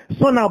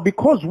 So now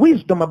because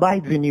wisdom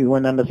abides in you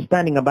and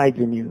understanding abides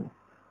in you,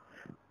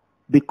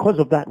 because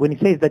of that, when he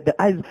says that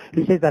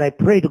he says that I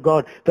pray to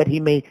God that he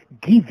may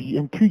give you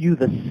unto you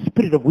the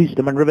spirit of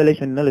wisdom and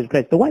revelation and knowledge of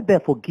Christ. The word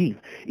therefore give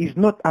is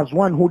not as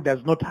one who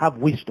does not have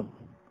wisdom.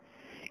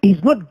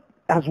 It's not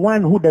as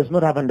one who does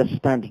not have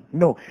understanding.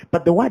 No,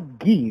 but the word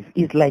give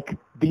is like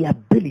the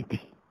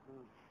ability.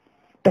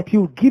 That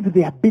you give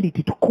the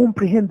ability to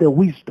comprehend the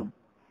wisdom,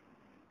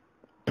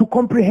 to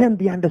comprehend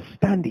the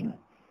understanding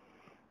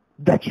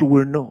that you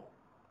will know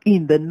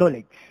in the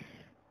knowledge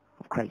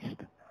of Christ.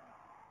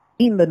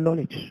 In the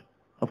knowledge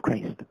of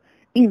Christ.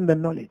 In the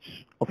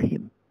knowledge of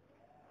him.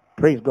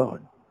 Praise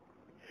God.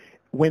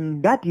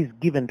 When that is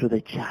given to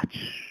the church,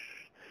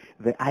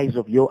 the eyes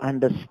of your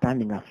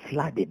understanding are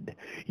flooded.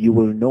 You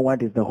will know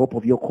what is the hope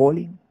of your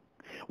calling.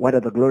 What are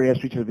the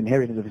glorious riches of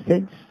inheritance of the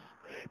saints.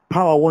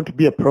 Power won't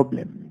be a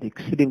problem. The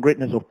exceeding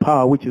greatness of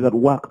power which is at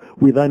work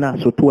within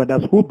us or toward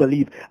us who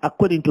believe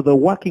according to the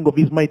working of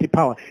his mighty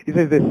power. He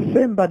says the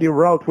same body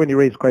wrought when he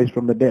raised Christ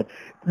from the dead.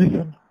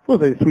 Listen,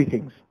 those are the three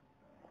things.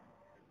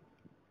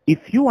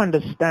 If you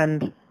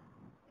understand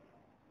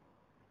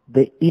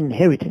the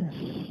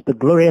inheritance, the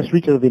glorious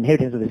riches of the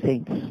inheritance of the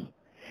saints,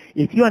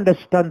 if you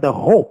understand the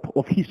hope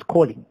of his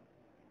calling,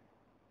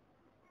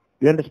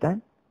 you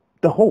understand?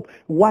 The hope,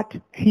 what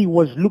he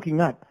was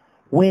looking at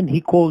when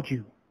he called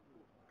you.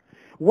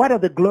 What are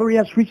the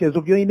glorious riches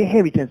of your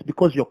inheritance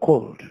because you're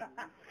called?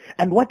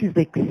 And what is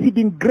the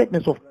exceeding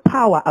greatness of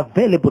power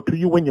available to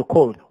you when you're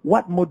called?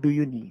 What more do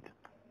you need?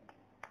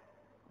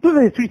 Those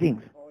are the three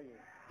things.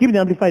 Give me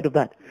the Amplified of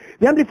that.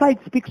 The Amplified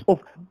speaks of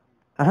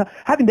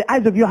having the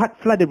eyes of your heart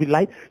flooded with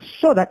light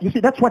so that, you see,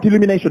 that's what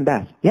illumination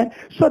does. Yeah?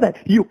 So that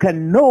you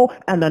can know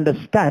and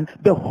understand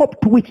the hope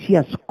to which he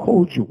has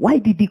called you. Why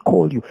did he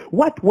call you?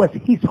 What was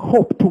his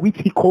hope to which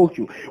he called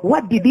you?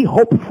 What did he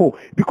hope for?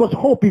 Because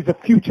hope is a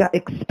future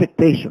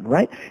expectation,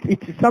 right?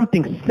 It's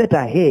something set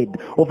ahead.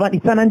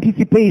 It's an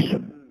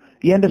anticipation.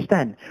 You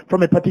understand?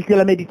 From a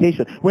particular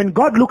meditation. When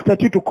God looked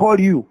at you to call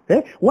you,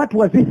 what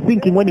was he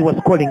thinking when he was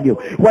calling you?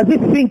 Was he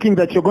thinking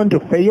that you're going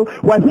to fail?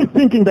 Was he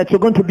thinking that you're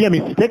going to be a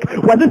mistake?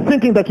 Was he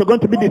thinking that you're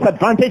going to be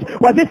disadvantaged?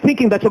 Was he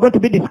thinking that you're going to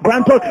be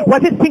disgruntled?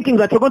 Was he thinking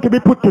that you're going to be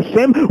put to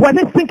shame? Was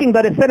he thinking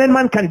that a certain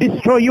man can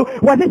destroy you?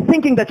 Was he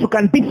thinking that you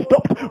can be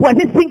stopped? Was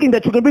he thinking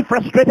that you can be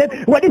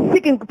frustrated? Was he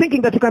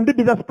thinking that you can be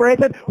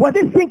exasperated? Was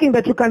he thinking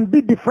that you can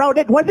be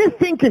defrauded? Was he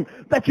thinking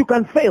that you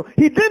can fail?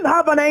 He didn't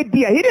have an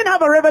idea. He didn't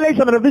have a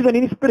revelation or a vision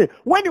in his spirit.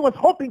 When he was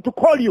hoping to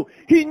call you,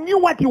 he knew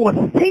what he was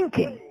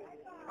thinking.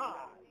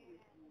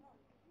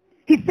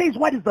 He says,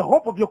 what is the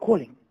hope of your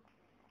calling?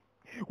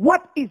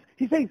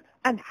 He says,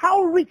 and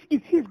how rich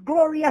is his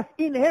glorious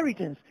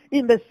inheritance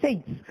in the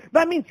saints.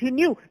 That means he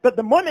knew that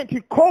the moment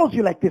he calls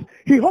you like this,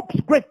 he hopes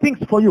great things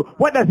for you.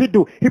 What does he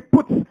do? He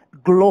puts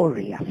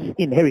glorious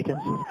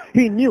inheritances.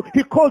 He knew,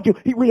 he called you.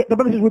 The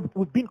Bible says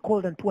we've been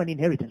called unto an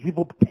inheritance. We've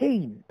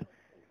obtained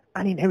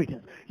an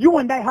inheritance. You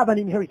and I have an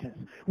inheritance.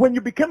 When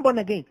you became born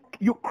again,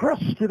 you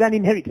crossed with an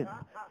inheritance.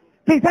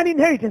 There's an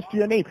inheritance to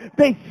your name.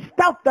 There's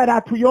stuff that are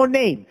to your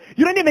name.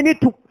 You don't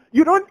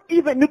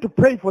even need to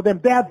pray for them.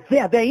 They are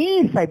there. They're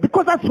inside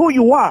because that's who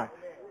you are.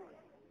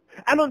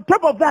 And on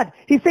top of that,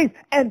 he says,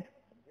 and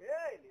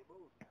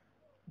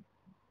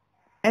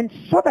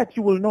so that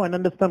you will know and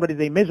understand what is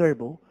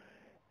immeasurable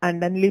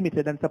and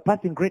unlimited and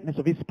surpassing greatness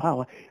of his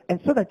power, and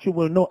so that you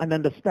will know and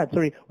understand,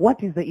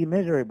 what is the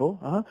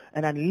immeasurable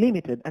and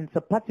unlimited and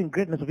surpassing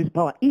greatness of his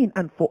power in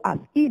and for us,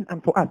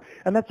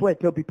 And that's why I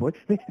tell people,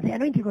 the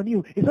anointing on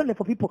you is only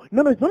for people.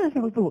 No, it's not only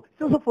for people,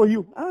 it's also for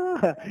you.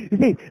 You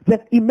see,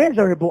 the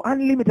immeasurable,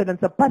 unlimited and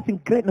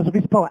surpassing greatness of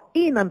his power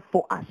in and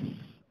for us.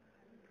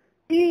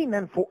 In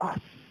and for us.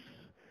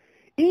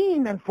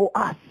 In and for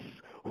us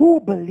who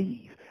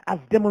believe, as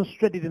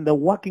demonstrated in the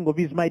working of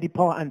his mighty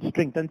power and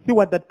strength. And see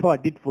what that power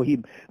did for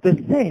him. The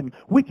same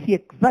which he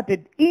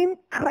exerted in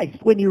Christ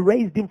when he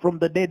raised him from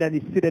the dead and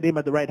he seated him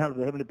at the right hand of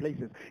the heavenly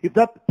places. If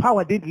that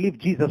power didn't lift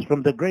Jesus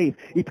from the grave,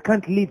 it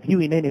can't lift you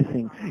in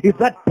anything. If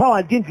that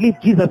power didn't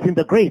lift Jesus in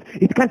the grave,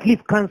 it can't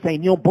lift cancer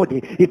in your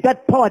body. If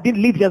that power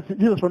didn't lift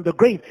Jesus from the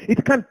grave,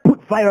 it can't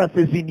put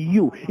viruses in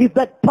you. If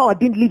that power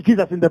didn't lift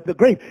Jesus in the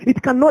grave,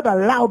 it cannot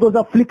allow those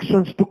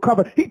afflictions to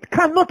cover. It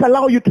cannot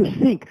allow you to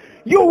sink.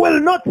 You will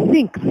not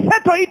sink.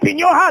 Settle it in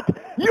your heart.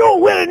 You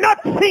will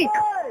not sink.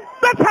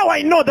 That's how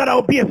I know that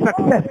I'll be a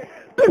success.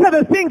 These are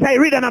the things I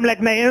read and I'm like,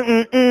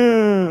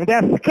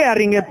 they're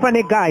scaring a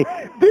funny guy.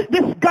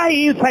 This guy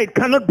inside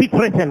cannot be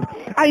threatened.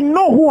 I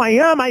know who I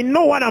am. I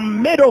know what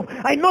I'm made of.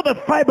 I know the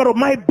fiber of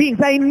my beings.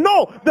 I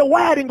know the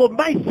wiring of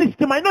my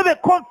system. I know the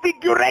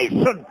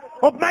configuration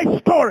of my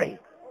story.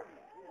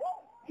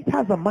 It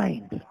has a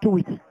mind to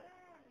it.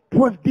 It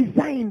was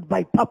designed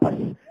by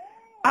purpose.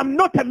 I'm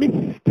not a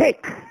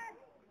mistake.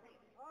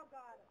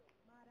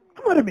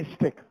 I'm not a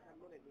mistake.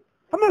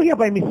 I'm not here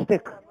by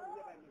mistake.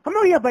 I'm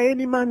not here by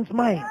any man's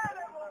mind.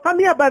 I'm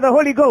here by the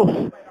Holy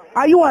Ghost.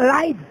 Are you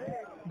alive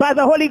by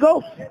the Holy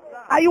Ghost?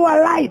 Are you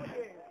alive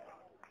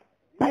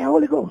by the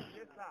Holy Ghost?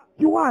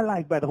 You are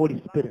alive by the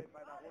Holy Spirit.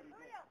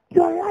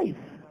 You are alive.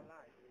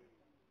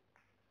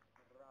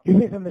 He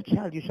says, and the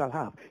child you shall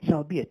have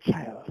shall be a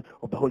child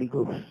of the Holy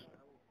Ghost.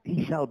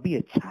 He shall be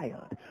a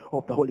child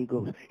of the Holy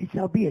Ghost. He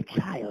shall be a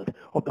child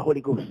of the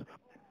Holy Ghost.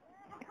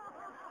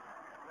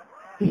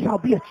 He shall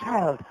be a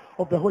child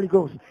of the Holy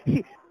Ghost.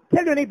 See,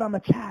 tell your neighbor, I'm a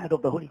child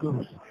of the Holy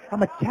Ghost.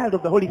 I'm a child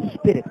of the Holy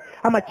Spirit.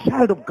 I'm a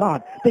child of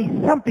God. There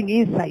is something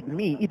inside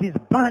me. It is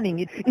burning.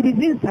 It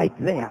is inside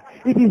there.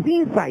 It is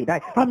inside.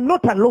 I'm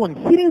not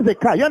alone. Sitting in the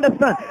car. You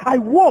understand? I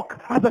walk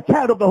as a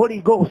child of the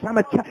Holy Ghost.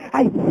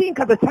 I think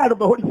as a child of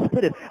the Holy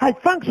Spirit. I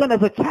function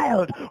as a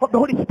child of the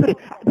Holy Spirit.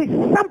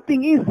 There's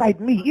something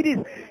inside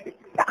me.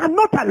 I'm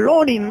not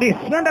alone in this.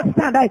 You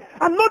understand?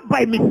 I'm not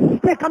by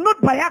mistake. I'm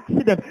not by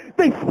accident.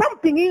 There's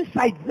something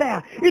inside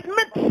there. It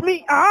makes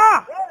me,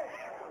 I'm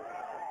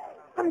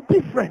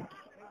different.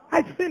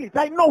 I feel it.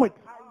 I know it.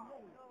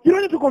 You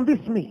don't need to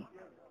convince me.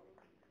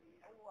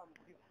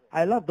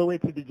 I love the way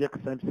T.D. Jakes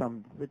said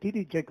some. The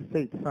T.D. Jakes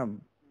said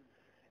some.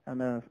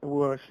 And we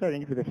were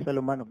sharing it with a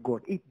fellow man of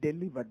God. It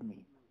delivered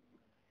me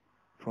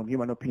from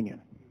human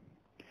opinion.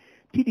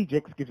 T.D.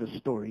 Jakes gives a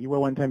story.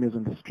 One time he was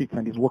on the streets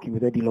and he's walking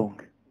with Eddie Long.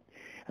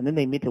 And then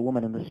they meet a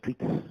woman on the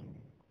streets.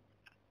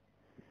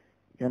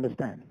 You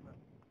understand?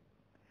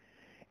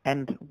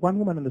 And one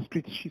woman on the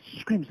street, she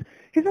screams,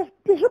 he says,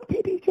 Bishop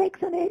T.D.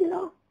 Jakes and Eddie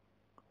Long,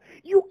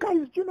 you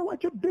guys, do you know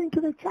what you're doing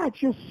to the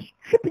church? You're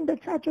stripping the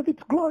church of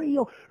its glory.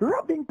 You're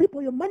robbing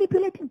people. You're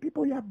manipulating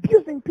people. You're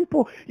abusing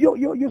people.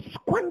 You're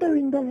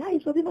squandering the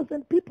lives of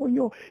innocent people.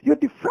 You're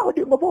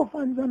defrauding of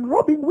orphans and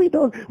robbing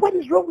widows. What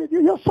is wrong with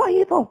you? You're so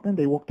evil. Then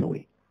they walked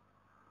away.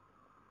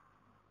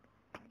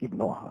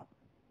 Ignore her.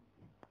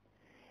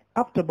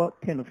 After about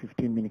 10 or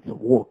 15 minutes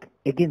of walk,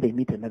 again they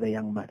meet another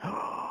young man.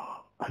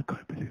 I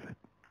can't believe it.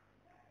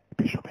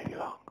 Bishop Eddie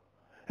Long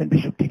and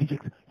Bishop T.D.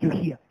 Jakes, you're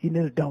here. He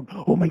knelt down.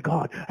 Oh my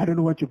God, I don't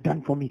know what you've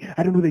done for me.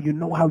 I don't know that you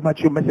know how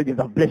much your messages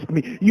have blessed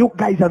me. You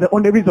guys are the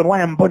only reason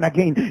why I'm born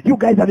again. You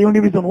guys are the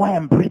only reason why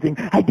I'm breathing.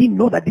 I didn't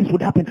know that this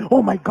would happen.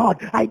 Oh my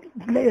God,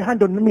 lay a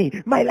hand on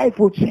me. My life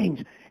will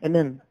change. And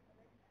then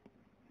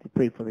they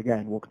prayed for the guy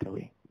and walked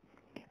away.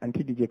 And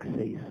T.D. Jakes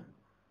says,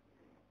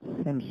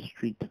 same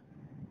street,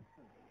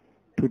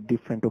 two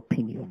different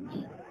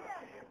opinions,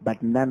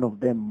 but none of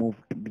them moved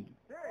me.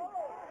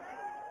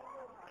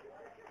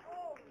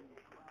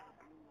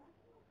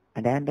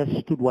 And I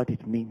understood what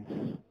it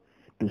means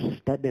to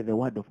study the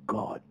word of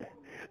God,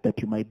 that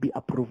you might be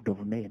approved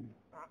of men.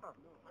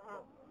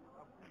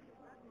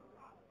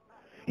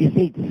 He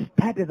said,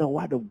 study the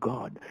word of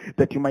God,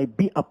 that you might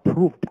be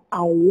approved,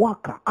 a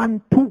worker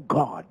unto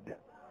God.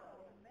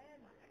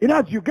 You know,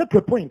 as you get to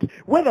a point,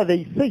 whether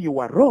they say you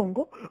are wrong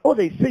or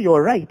they say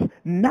you're right,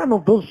 none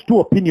of those two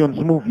opinions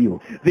move you.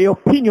 The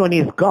opinion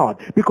is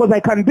God. Because I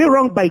can be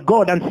wrong by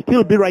God and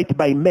still be right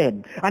by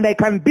men. And I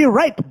can be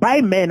right by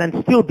men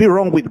and still be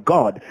wrong with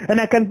God. And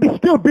I can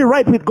still be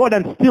right with God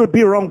and still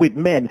be wrong with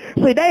men.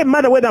 So it doesn't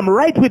matter whether I'm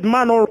right with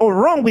man or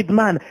wrong with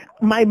man.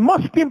 My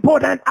most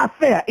important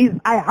affair is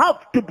I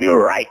have to be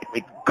right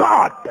with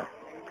God.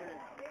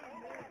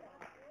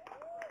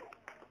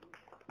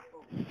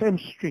 Same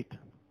street.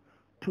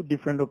 Two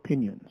different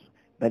opinions,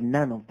 but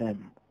none of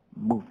them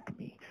moved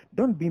me.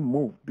 Don't be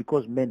moved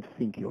because men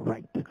think you're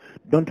right.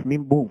 Don't be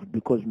moved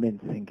because men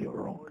think you're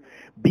wrong.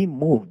 Be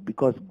moved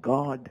because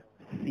God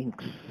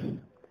thinks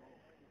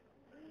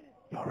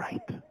you're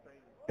right.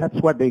 That's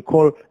what they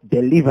call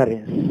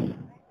deliverance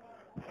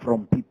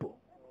from people.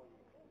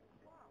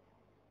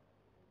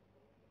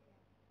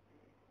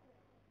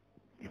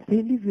 If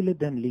they leave you, let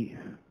them leave.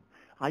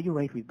 Are you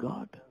right with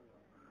God?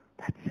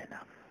 That's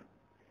enough.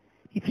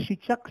 If she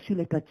chucks you,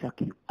 let her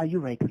chuck you. Are you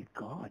right with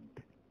God?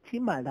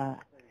 Chimala.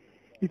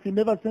 If he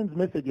never sends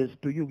messages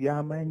to you,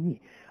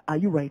 Yamani, are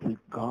you right with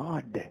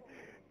God?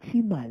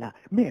 Chimala.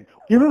 Man,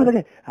 you remember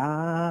that?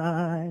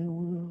 I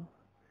will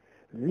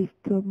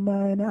lift up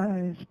mine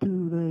eyes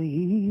to the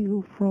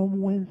hill from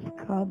whence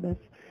cometh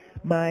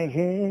my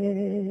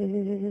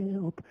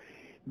help.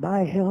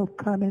 My help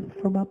cometh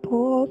from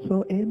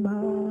Apostle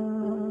Emma.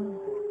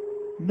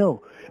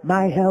 No,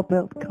 my help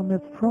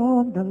cometh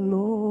from the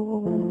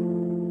Lord,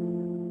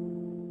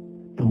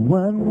 the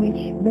one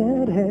which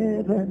made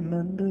heaven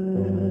and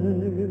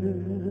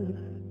earth.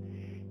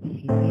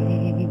 He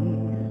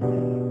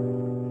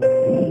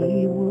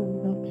will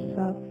not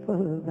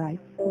suffer thy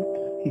foot,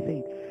 he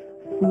said,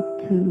 foot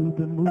to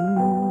be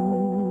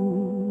moved.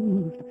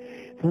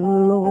 The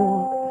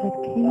Lord that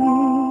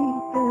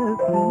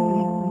keepeth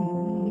thee,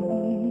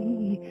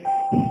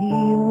 he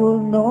will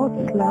not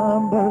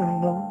slumber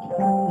nor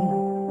sleep.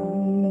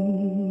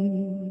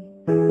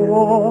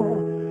 For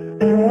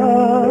the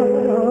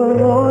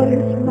Lord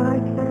is my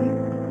king,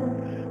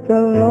 the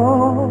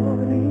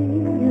Lord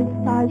is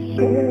thy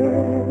shade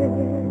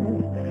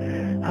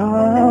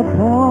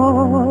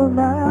upon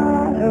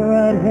my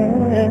right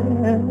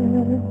hand,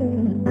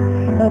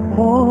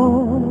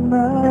 upon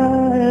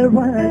my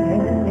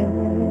right hand.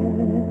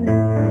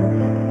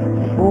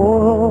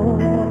 For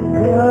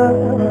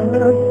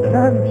the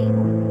sun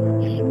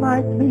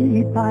smite me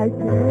by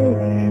day,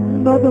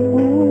 nor the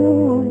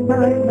moon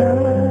by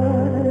night.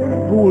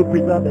 Who will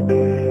preserve it?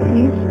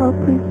 He shall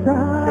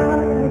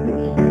preserve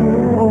his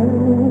soul,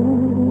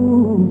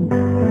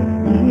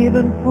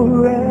 even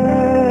forevermore.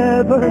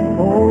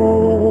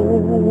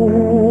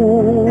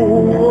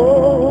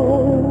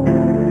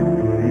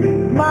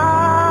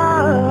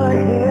 My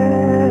head,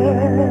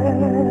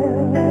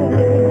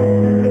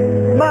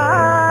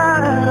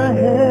 my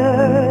head,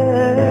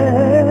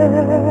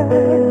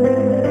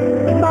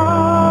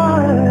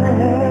 my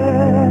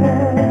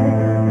head,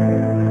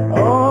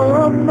 all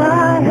of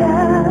my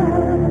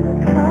head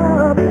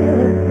cometh.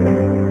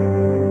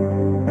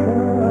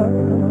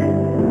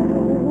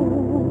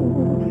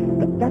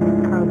 That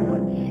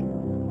comes,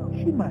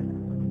 Shimon.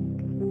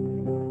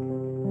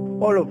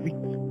 All of it.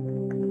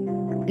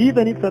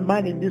 Even if a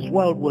man in this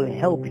world will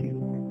help you,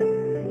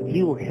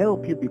 he will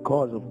help you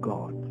because of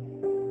God.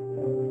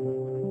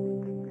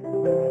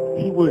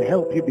 He will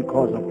help you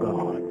because of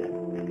God.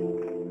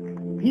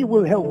 He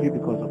will help you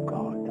because of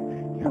God.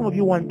 Some of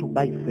you want to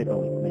buy favor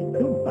with men.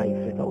 Don't buy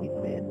favor with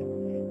men.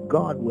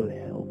 God will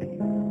help you.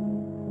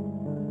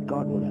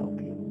 God will help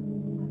you.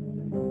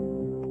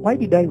 Why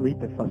did I read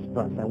the first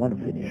verse? I want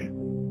to finish.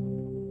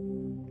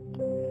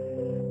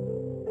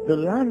 The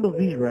land of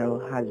Israel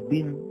has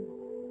been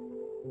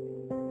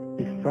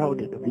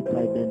defrauded of its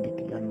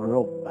identity and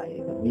robbed by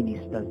the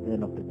ministers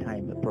then of the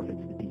time, the prophets,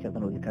 the teachers,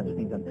 and all these kinds of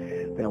things. And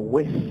they're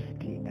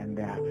wasting and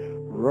they're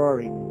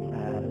roaring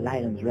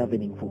lions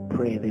ravening for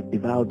prey. They've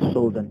devoured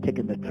souls and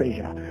taken the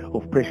treasure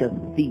of precious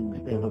things.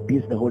 They've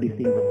abused the holy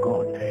things of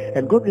God.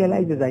 And God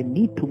realizes, I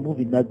need to move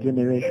in that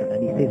generation.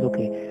 And he says,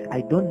 okay,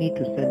 I don't need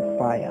to send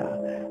fire.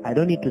 I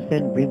don't need to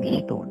send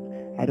brimstone.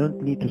 I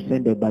don't need to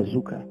send a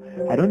bazooka.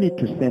 I don't need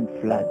to send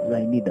floods.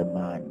 I need a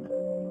man.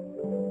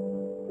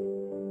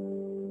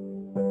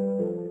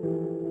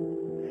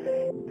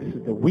 This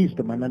is the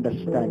wisdom and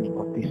understanding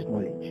of this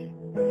knowledge.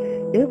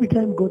 Every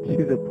time God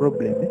sees a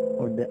problem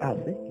on the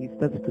earth, he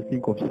starts to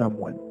think of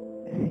someone.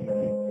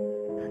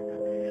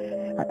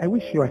 I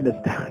wish you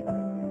understand.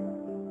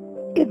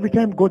 Every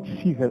time God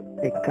sees a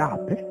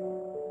gap,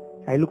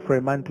 I look for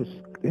a man to...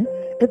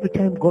 Every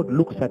time God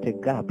looks at a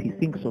gap, he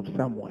thinks of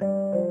someone.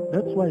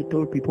 That's why I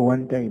told people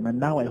one time, and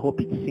now I hope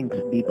it sinks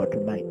deeper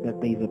tonight, that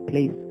there is a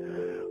place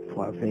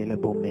for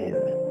available men.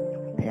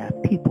 There are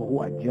people who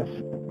are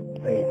just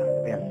there.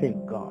 They are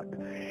saying God.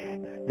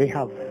 They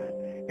have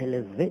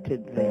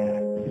elevated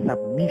their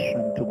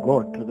submission to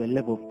God to the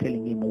level of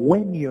telling him,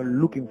 when you're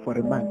looking for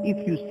a man, if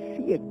you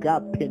see a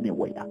gap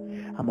anywhere,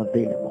 I'm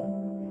available.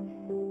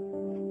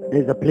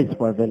 There's a place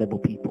for available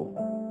people.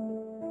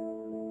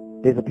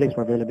 There's a place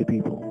for available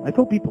people. I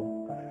told people,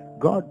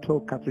 God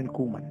told Catherine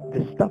Kuhlman,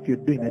 the stuff you're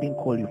doing, I didn't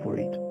call you for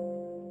it.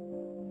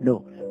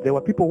 No, there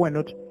were people who were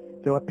not,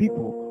 there were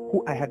people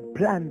who I had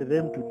planned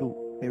them to do.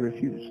 They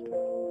refused.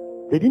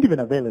 They didn't even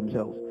avail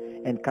themselves,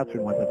 and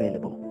Catherine was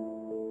available.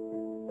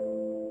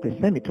 The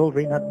same he told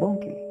Reinhard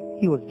Bonnke.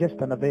 He was just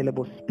an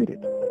available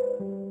spirit.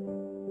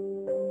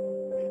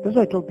 That's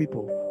why I told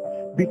people,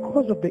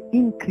 because of the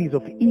increase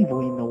of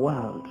evil in the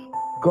world,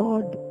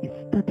 God is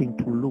starting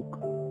to look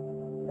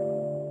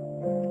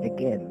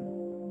again.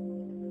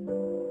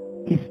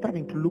 He's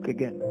starting to look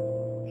again.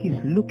 He's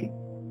looking.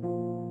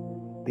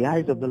 The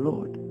eyes of the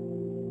Lord.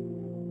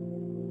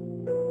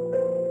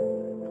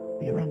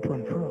 They run to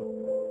and fro.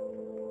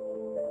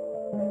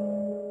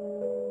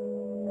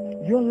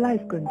 Your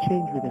life can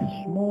change with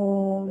a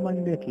small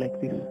mandate like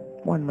this.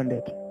 One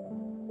mandate.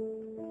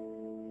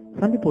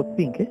 Some people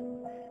think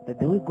that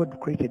the way God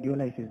created your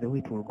life is the way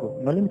it will go.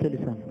 Now let me tell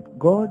you something.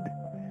 God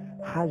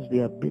has the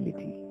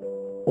ability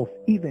of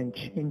even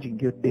changing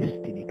your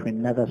destiny to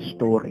another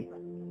story.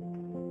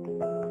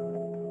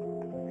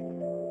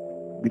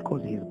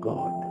 Because He's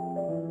God.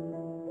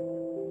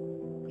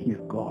 He's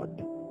God.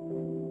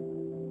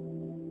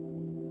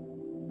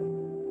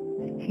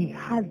 He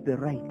has the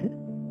right.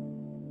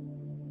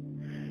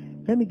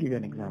 Let me give you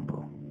an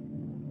example.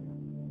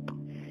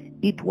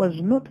 It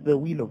was not the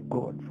will of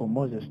God for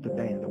Moses to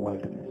die in the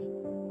wilderness.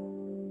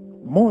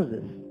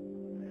 Moses,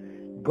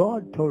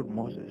 God told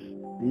Moses,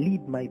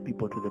 lead my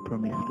people to the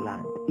promised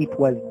land. It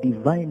was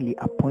divinely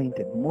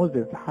appointed.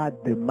 Moses had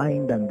the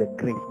mind and the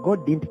grace.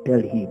 God didn't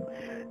tell him.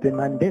 The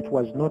mandate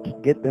was not to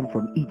get them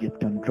from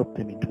Egypt and drop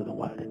them into the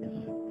wilderness.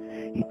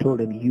 He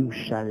told him, you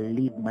shall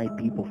lead my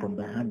people from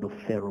the hand of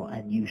Pharaoh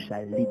and you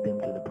shall lead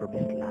them to the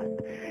promised land.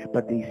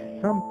 But there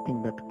is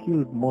something that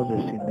killed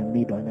Moses in the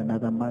middle and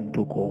another man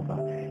took over.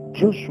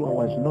 Joshua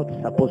was not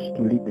supposed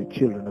to lead the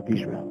children of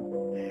Israel.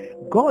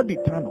 God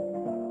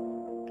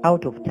eternal,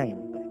 out of time,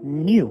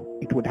 knew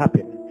it would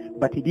happen,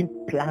 but He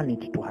didn't plan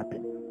it to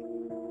happen.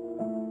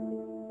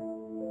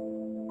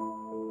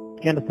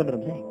 You understand what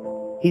I'm saying?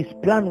 His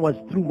plan was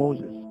through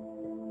Moses,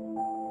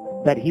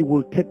 that He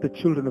will take the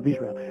children of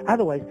Israel.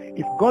 Otherwise,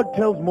 if God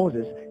tells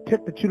Moses,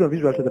 take the children of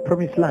Israel to the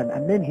promised land,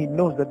 and then He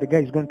knows that the guy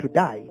is going to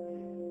die,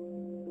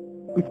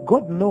 if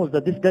God knows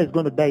that this guy is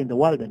going to die in the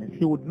wilderness,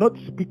 He would not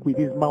speak with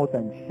His mouth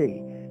and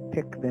say,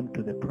 take them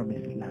to the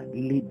promised land,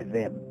 lead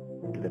them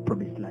to the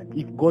promised land.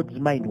 If God's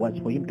mind was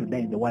for Him to die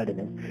in the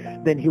wilderness,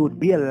 then He would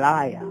be a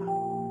liar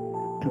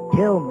to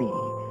tell me,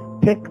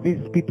 take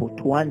these people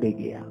to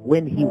Andegia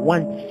when He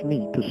wants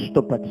me to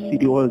stop at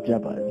City Oil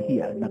Jabbas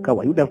here,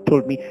 Nakawa. He would have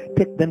told me,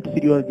 take them to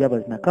City Oil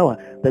Jabbas, Nakawa,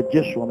 that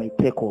Joshua may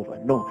take over.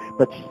 No,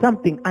 but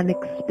something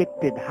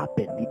unexpected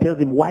happened. He tells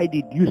him, why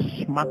did you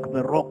smack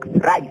the rock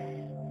thrice?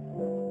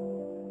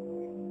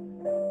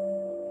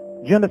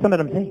 Do you understand what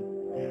I'm saying?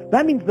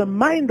 That means the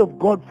mind of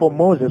God for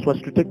Moses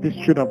was to take these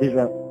children of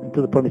Israel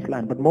into the promised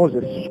land, but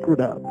Moses screwed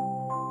up.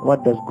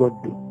 What does God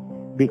do?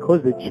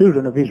 Because the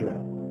children of Israel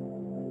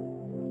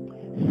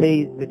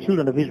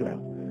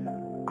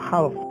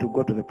have to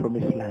go to the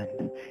promised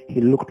land,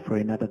 He looked for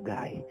another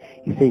guy.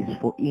 He says,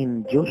 for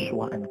in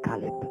Joshua and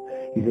Caleb,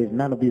 He says,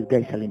 none of these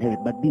guys shall inherit,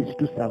 but these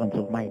two servants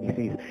of mine,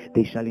 He says,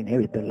 they shall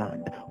inherit the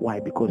land. Why?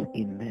 Because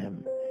in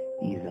them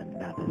is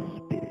another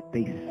spirit.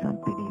 There is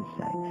something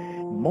inside.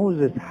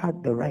 Moses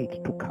had the right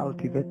to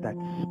cultivate that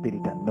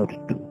spirit and not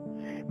do.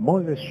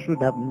 Moses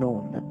should have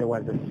known that there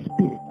was a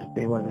spirit,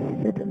 there was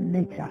a certain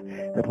nature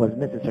that was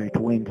necessary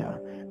to enter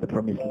the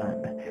promised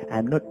land.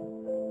 I'm not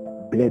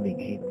blaming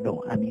him.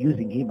 No, I'm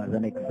using him as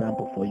an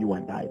example for you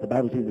and I. The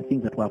Bible says the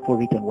things that were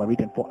forewritten were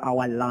written for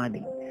our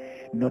learning,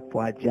 not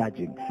for our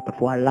judging, but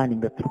for our learning,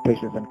 that through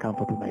patience and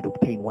comfort we might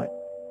obtain what?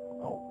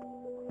 Hope.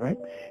 Right?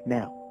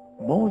 Now,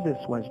 Moses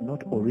was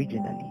not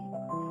originally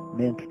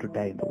meant to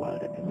die in the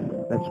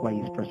wilderness. That's why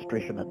his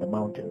frustration at the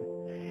mountain.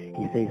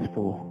 He says,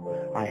 for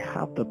I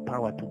have the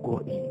power to go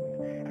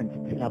in and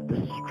still have the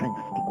strength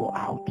to go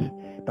out,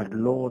 but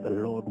Lord, the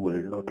Lord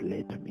will not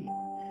let me.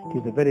 It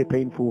is a very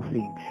painful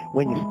thing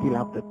when you still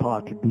have the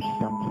power to do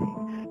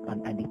something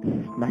and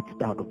it's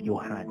snatched out of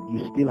your hand.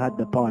 You still had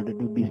the power to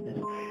do business,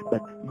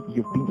 but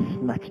you've been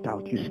snatched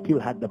out. You still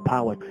had the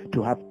power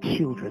to have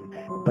children,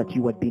 but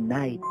you were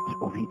denied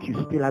of it.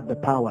 You still had the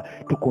power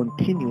to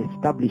continue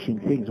establishing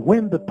things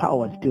when the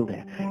power was still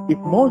there. If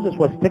Moses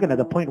was taken at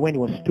the point when he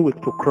was too weak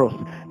to cross,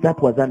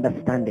 that was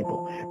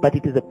understandable. But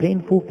it is a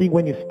painful thing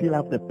when you still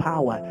have the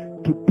power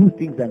to do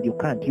things and you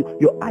can't.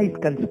 Your eyes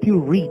can still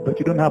read, but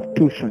you don't have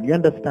tuition. You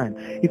understand?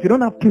 If you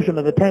don't have tuition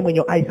at the time when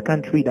your eyes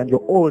can't read and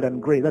you're old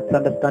and gray, that's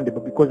understandable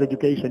because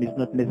education is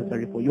not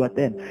necessary for you at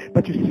then.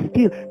 But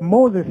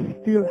Moses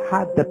still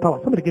had the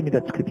power. Somebody give me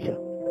that scripture.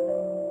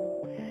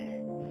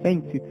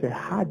 Saints, it's a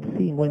hard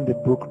thing when the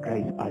brook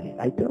dries early.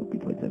 I tell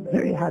people it's a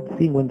very hard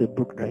thing when the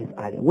brook dries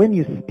early. When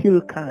you still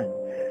can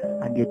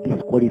and you're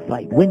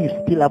disqualified, when you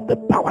still have the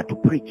power to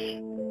preach,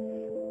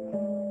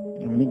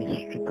 your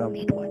ministry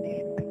comes to an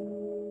end.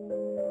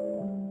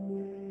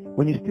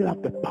 When you still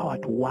have the power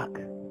to work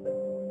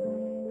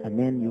and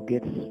then you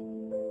get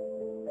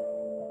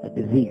a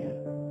disease.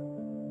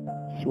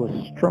 She was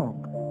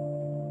strong,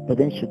 but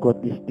then she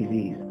got this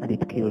disease and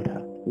it killed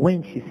her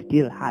when she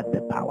still had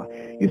the power.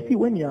 You see,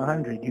 when you're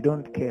 100, you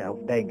don't care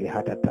of dying a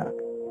heart attack.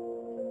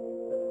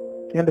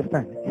 You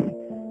understand?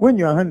 When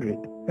you're 100,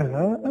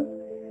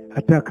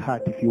 attack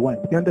heart if you want.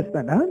 You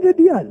understand? 100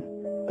 years,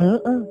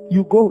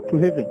 you go to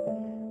heaven.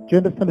 Do you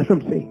understand what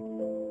I'm saying?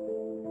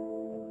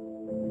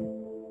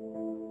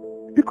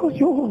 Because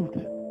you're old.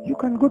 You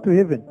can go to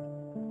heaven.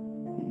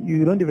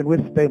 You don't even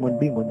waste time on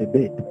being on the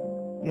bed.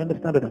 You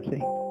understand what I'm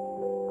saying?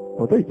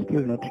 Although it's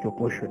still not your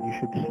portion, you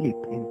should sleep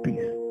in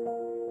peace.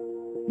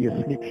 Your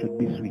sleep should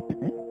be sweet.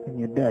 When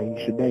you die, you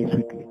should die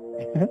sweetly.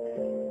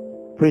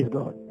 Praise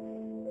God.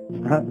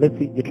 Let's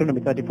see,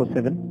 Deuteronomy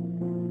 34:7.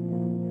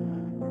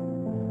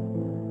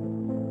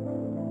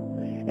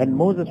 And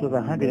Moses was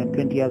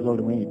 120 years old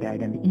when he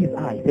died, and his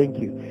eye, thank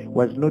you,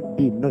 was not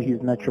dim, nor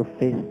his natural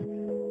face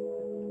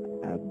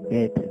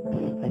abated.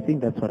 I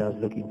think that's what I was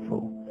looking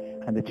for.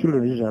 And the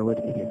children of Israel wrote,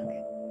 yes,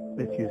 okay,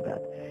 let's use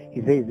that.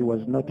 He says he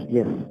was not,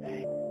 yes,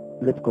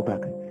 let's go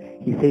back.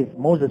 He says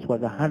Moses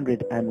was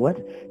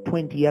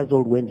 20 years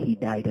old when he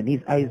died, and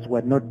his eyes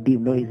were not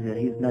dim, nor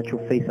his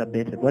natural face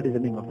abated. What is the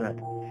meaning of that?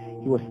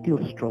 He was still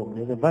strong.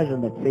 There's a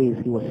version that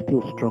says he was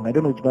still strong. I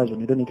don't know which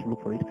version, you don't need to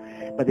look for it.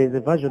 But there's a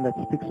version that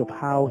speaks of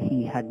how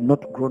he had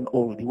not grown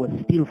old. He was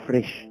still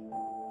fresh.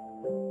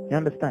 You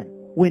understand?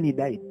 When he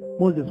died,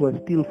 Moses was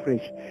still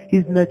fresh.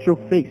 His natural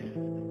face,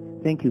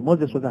 thank you,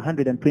 Moses was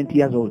 120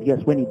 years old,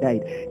 yes, when he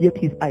died. Yet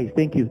his eyes,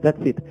 thank you, that's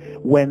it,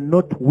 were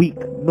not weak,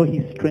 nor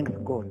his strength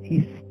gone.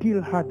 He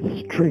still had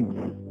strength.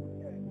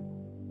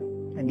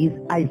 And his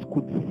eyes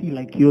could see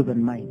like yours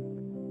and mine.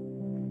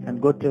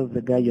 And God tells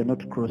the guy, you're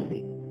not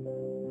crossing.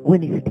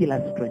 When he still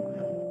has strength.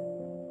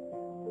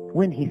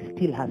 When he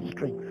still has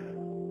strength.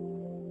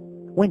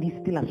 When he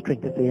still has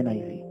strength, that's the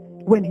NIV.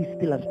 When he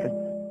still has strength.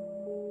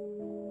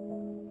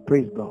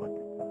 Praise God.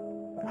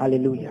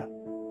 Hallelujah.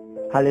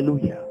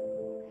 Hallelujah.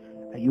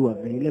 Are you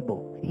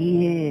available?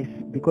 Yes,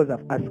 because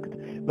I've asked.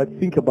 But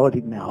think about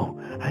it now.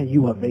 Are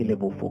you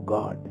available for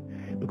God?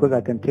 Because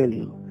I can tell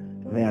you,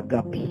 there are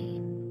gaps.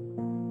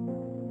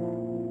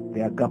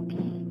 There are gaps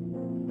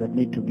that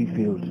need to be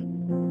filled.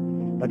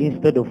 But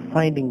instead of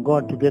finding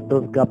God to get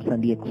those gaps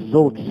and he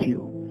exalts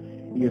you,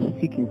 you're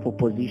seeking for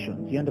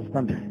positions. You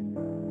understand?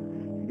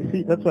 You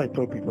see, that's why I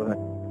tell people that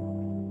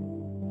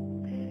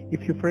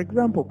if you, for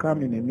example,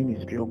 come in a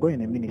ministry or go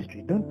in a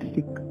ministry, don't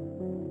seek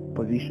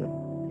position.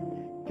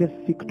 Just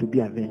seek to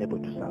be available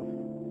to serve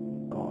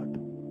God.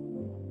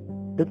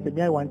 Don't say,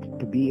 me, I want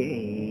to be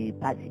a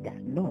pastor.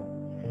 No.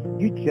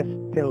 You just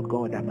tell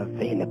God, I'm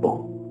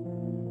available.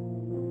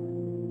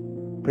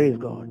 Praise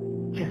God.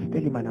 Just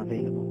tell him I'm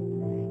available.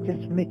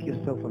 Just make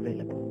yourself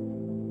available.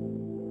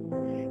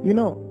 You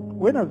know,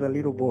 when I was a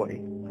little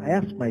boy, I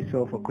asked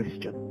myself a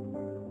question.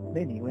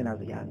 Then when I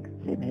was young,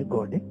 I said, hey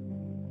God,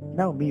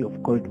 now me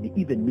have called me,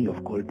 even me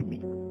have called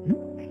me.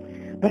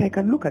 But I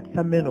can look at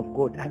some men of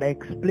God and I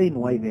explain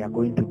why they are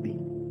going to be.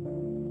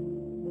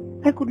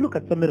 I could look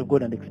at some men of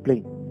God and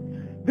explain.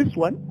 This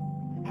one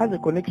has a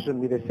connection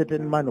with a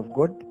certain man of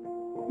God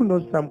who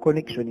knows some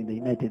connection in the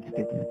United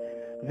States.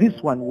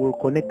 This one will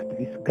connect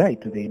this guy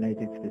to the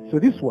United States. So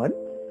this one,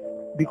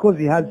 because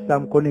he has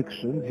some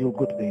connections, he'll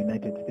go to the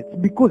United States.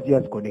 Because he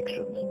has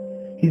connections.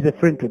 He's a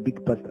friend to a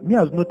big pastor. Me,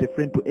 I was not a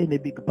friend to any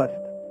big pastor.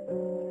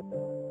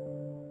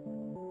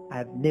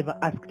 I've never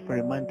asked for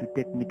a man to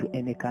take me to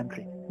any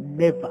country.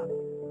 Never.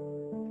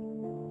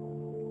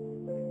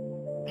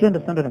 Do you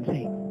understand what I'm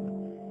saying?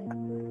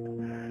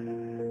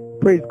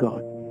 Praise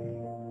God.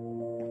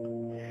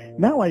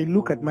 Now I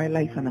look at my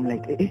life and I'm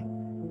like,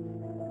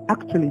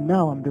 actually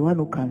now I'm the one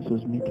who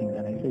cancels meetings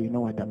and I say, you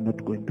know what, I'm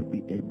not going to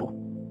be able.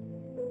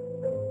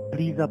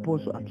 Please,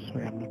 Apostle, I'm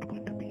sorry, I'm not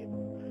going to be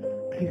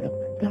able. Please,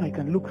 now I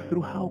can look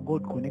through how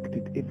God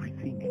connected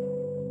everything.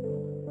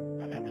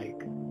 And I'm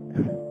like,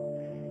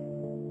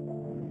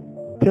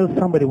 tell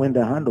somebody when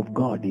the hand of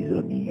God is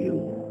on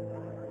you.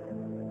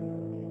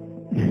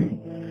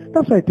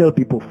 That's why I tell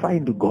people,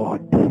 find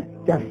God.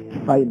 Just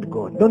find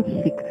God. Don't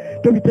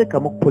take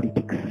amok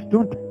politics.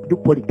 Don't do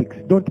politics.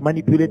 Don't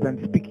manipulate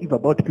and speak evil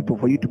about people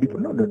for you to be.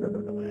 No.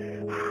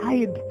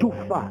 Hide too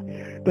far.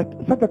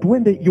 So that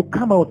when you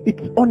come out,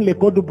 it's only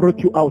God who brought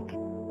you out.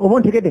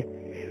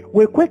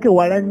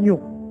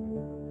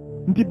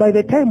 By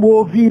the time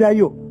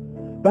wovirayo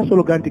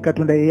basologa nti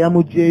katonda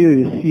yeyamujeyo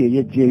yosiye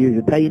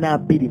yejeyo tayina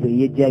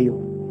ability yejayo.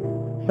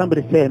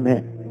 Somebody say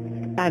amen.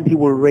 And he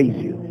will raise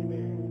you.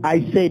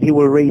 I said he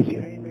will raise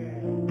you.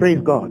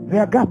 Praise God.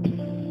 There are gaps.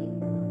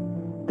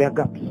 There are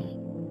gaps.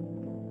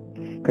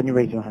 Can you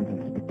raise your hands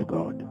and speak to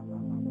God?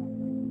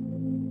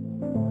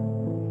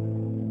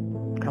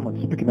 Come on,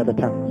 speak in other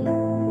tongues.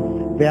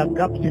 There are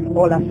gaps in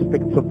all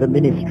aspects of the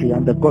ministry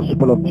and the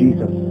gospel of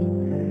Jesus.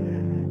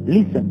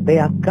 Listen,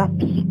 there are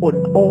gaps on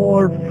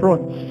all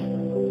fronts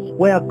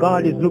where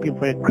God is looking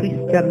for a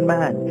Christian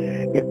man,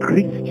 a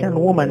Christian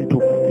woman to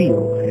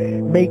fill.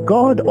 May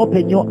God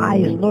open your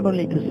eyes not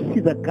only to see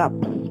the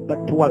gaps,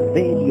 but to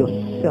avail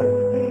yourself.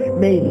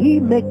 May he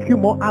make you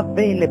more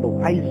available.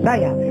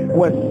 Isaiah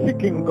was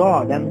seeking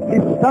God and he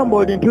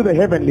stumbled into the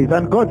heavenlies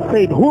and God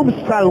said, whom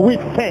shall we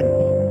send?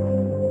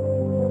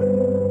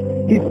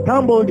 He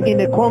stumbled in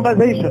a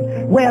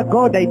conversation where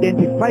God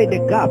identified a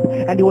gap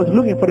and he was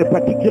looking for a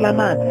particular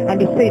man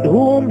and he said,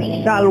 whom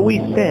shall we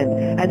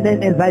send? And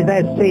then as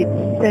Isaiah said,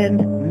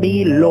 send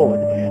me, Lord.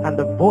 And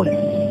the voice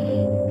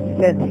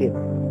sent him.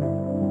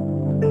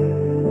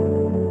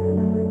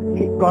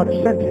 God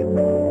sent him.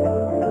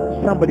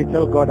 Somebody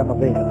tell God I'm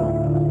available.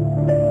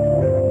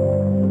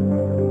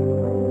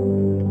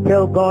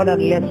 Tell God,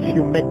 unless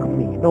you make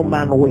me, no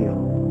man will.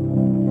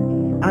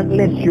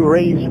 Unless you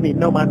raise me,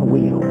 no man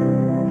will.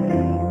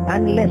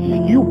 Unless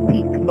you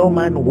pick, no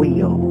man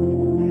will.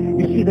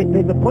 You see,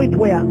 there's a point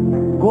where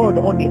God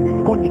can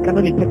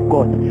only take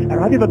God.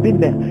 Have you ever been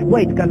there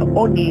where it can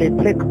only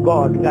take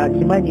God? If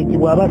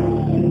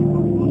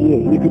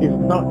it is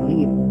not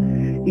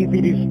Him, if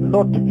it is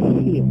not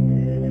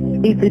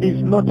Him, if it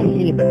is not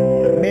Him,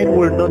 men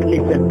will not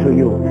listen to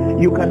you.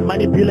 You can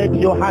manipulate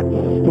your hearts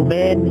to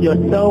men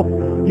yourself.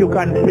 You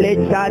can play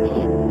church.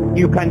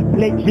 You can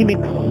play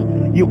gimmicks.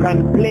 You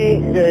can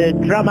play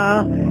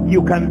drama.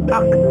 You can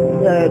act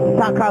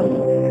circus,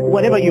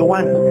 whatever you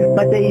want.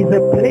 But there is a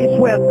place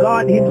where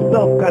God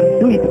Himself can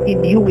do it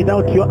in you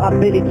without your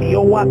ability,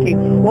 your working,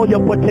 or your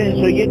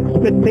potential, your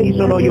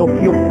expectation, or your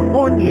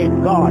only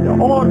God,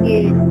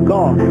 only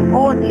God,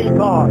 only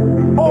God,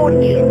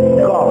 only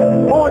God,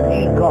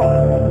 only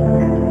God.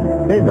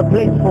 There's a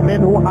place for men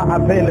who are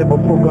available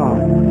for God.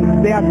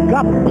 There are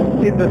gaps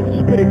in the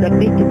spirit that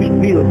need to be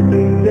filled.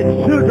 The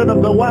children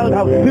of the world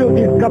have filled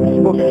these gaps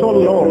for so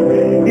long.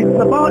 It's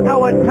about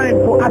our time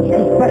for us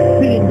to start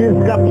filling these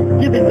gaps,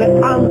 giving the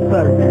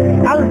answers,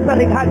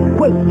 answering hard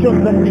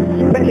questions and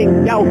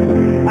dispelling doubts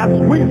as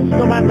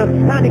wisdom,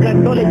 understanding,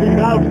 and knowledge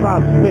engulfs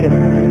our spirit.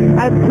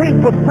 I'm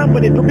praying for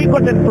somebody to be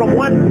gotten from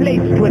one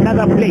place to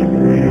another place.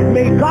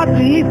 May God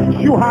lift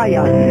you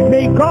higher.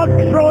 May God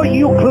draw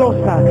you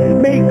closer.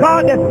 May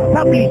God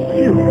establish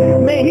you.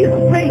 May His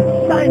face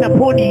shine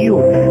upon you.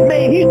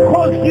 May He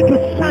cause you to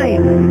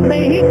shine.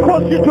 May He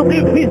cause you to be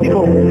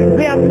visible.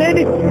 There are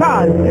many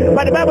stars,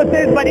 but the Bible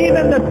says, but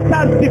even the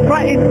stars differ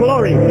in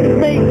glory.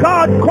 May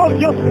God cause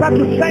your star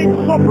to shine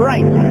so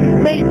bright.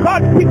 May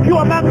God pick you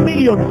among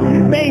millions.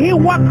 May He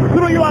walk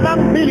through you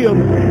among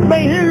billions.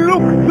 May He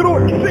look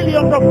through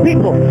trillions of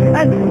people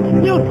and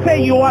still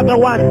say you are the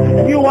one.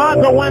 You are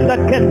the one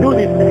that can do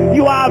this.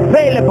 You are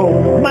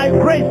available. My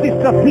grace is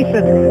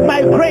sufficient.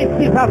 My grace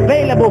is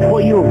available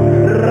for you.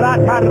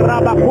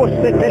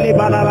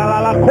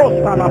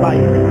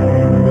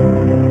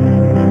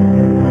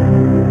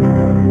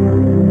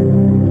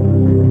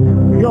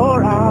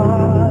 Your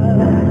eye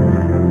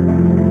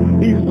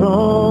is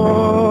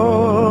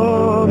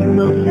on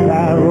the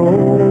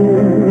sparrow,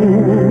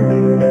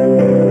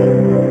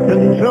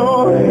 and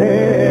your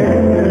hand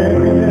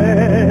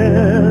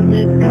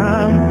it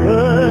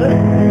comforts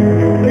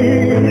me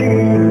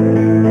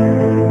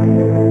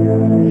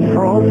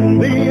from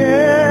the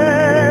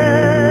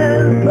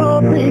ends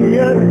of the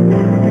earth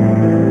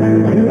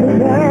to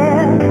the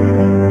end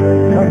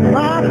of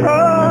my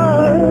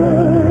heart.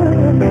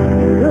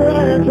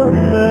 Let your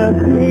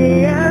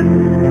mercy and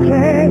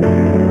strength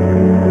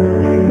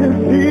to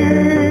sing.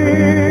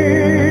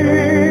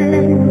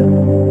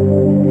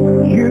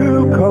 You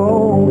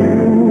call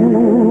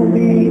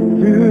me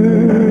to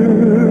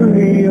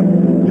your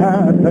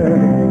Father.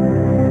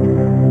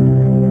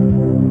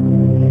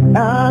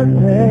 And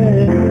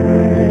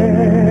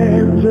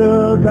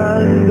angels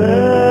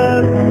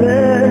understand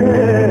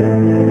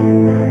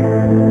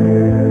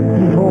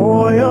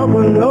for your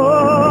glory.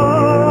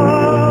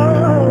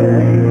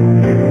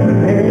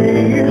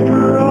 May you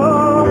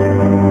draw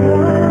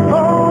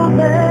all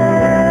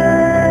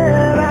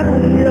men at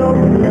your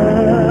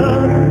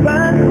love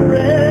and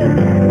rest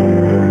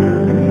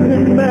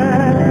in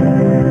man.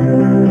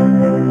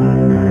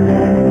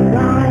 And I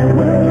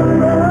will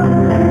run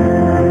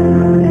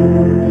to you.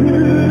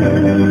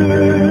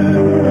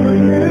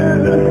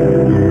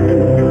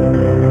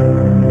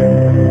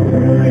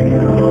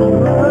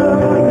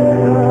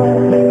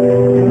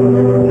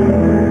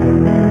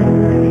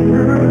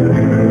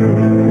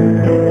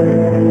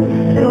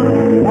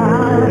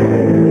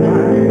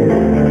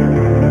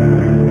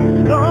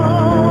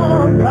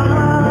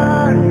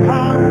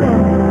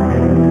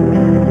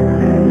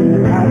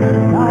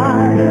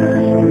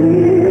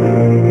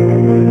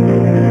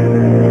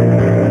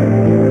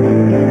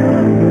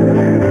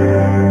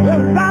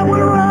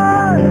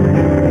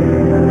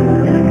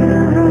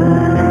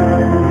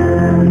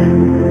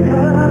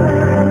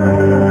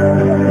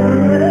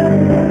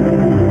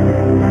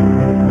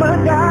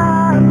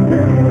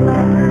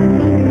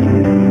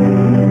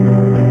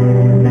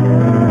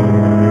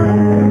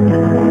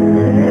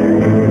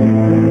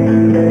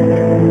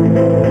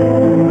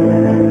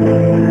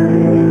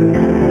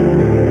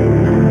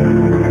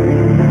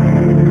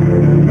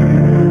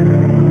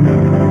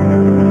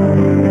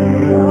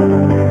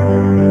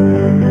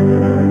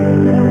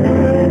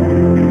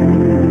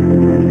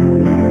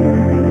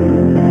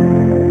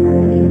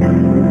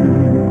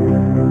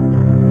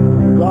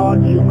 God,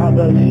 you are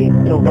the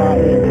lift of our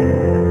head.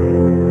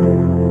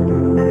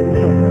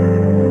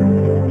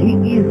 He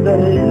is the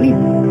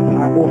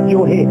lifter of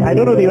your head. I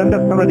don't know if you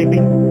understand what it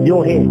means,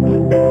 your head.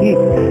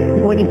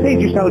 When He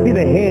says you shall be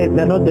the head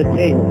and not the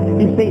tail,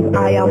 He says,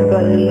 I am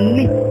the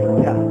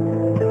lifter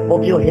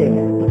of your head.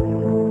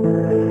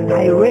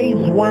 I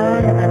raise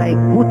one and I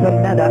put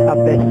another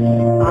above.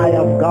 I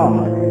am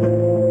God.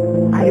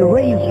 I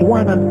raise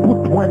one and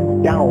put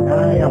one down.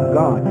 I am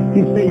God.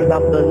 He says,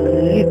 I'm the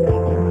lifter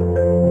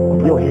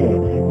of your head.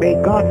 May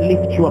God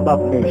lift you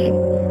above nations.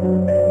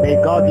 May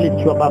God lift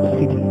you above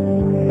cities.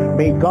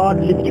 May God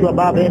lift you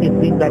above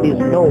anything that is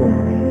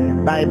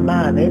known by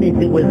man,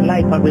 anything with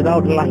life and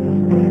without life.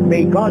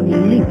 May God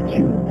lift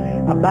you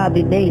above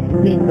innate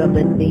things of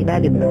the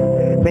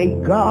inanimate. May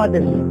God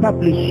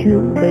establish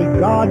you. May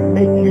God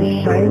make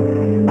you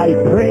shine. I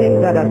pray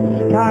that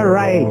a star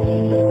rise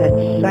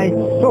and shine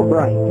so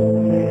bright.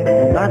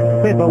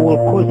 That favor will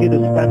cause you to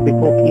stand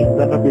before kings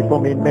and not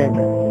before men.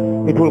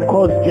 It will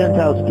cause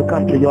Gentiles to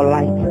come to your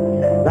light.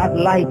 That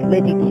light,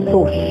 let it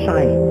so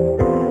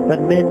shine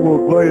that men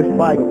will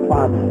glorify the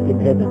Father in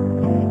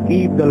heaven.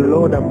 Give the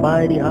Lord a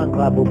mighty hand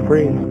clap of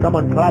praise. Come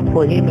on, clap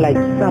for him like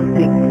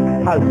something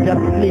has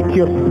just lit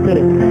your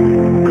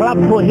spirit. Clap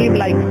for him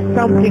like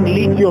something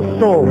lit your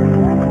soul.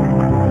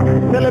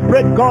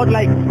 Celebrate God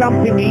like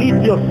something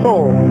lit your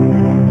soul.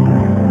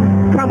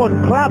 Come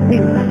on, clap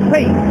in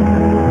faith.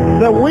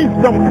 The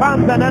wisdom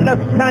comes and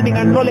understanding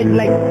and knowledge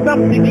like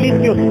something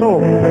lit your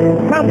soul.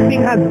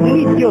 Something has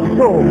lit your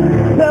soul.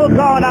 Tell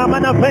God, I'm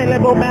an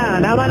available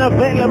man. I'm an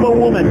available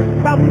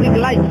woman. Something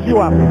lights you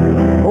up.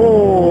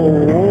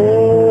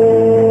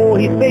 Oh,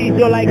 he says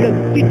you're like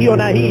a city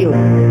on a hill.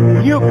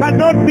 You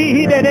cannot be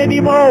hidden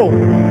anymore.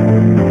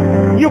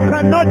 You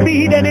cannot be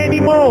hidden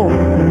anymore.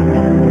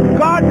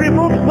 God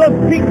removes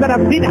those things that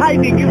have been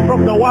hiding you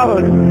from the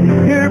world.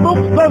 He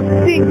removes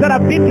those things that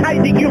have been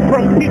hiding you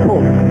from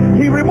people.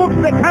 He removes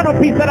the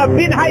canopies that have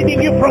been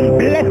hiding you from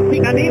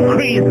blessing and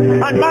increase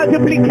and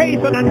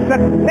multiplication and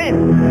success.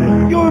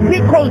 You'll be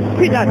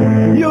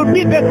considered. You'll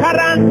be the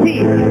guarantee.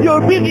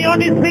 You'll be the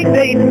only thing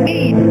they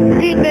need.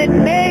 In the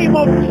name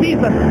of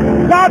Jesus,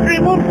 God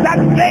removes that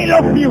veil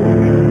of you.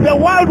 The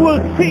world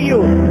will see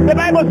you. The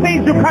Bible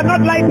says you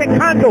cannot light a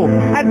candle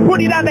and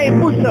put it under a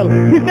bushel.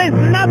 He says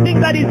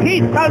nothing that is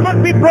hid shall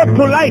not be brought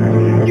to light.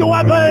 You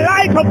are the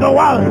light of the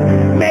world.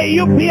 May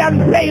you be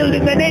unveiled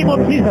in the name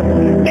of Jesus.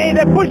 May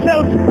the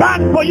bushels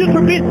burn for you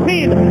to be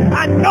seen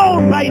and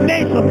known by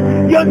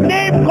nations. Your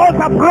name goes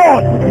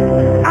abroad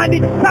and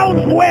it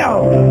sounds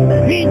well.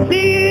 In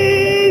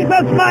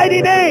Jesus'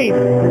 mighty name.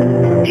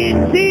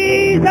 In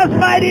Jesus'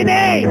 mighty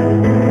name.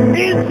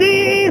 In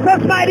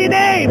Jesus' mighty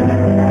name.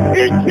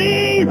 In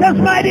Jesus'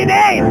 mighty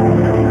name.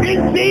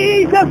 In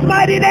Jesus'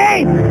 mighty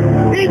name.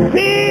 In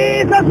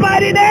Jesus'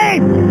 mighty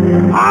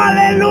name.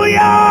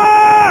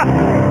 Hallelujah.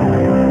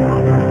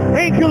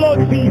 Thank you, Lord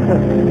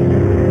Jesus.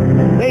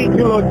 Thank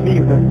you, Lord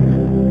Jesus.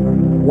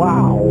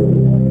 Wow.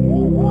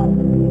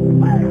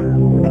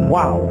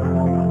 Wow.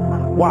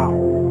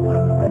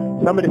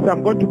 Wow. Somebody say,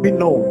 I'm going to be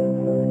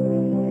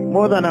known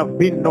more than I've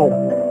been known.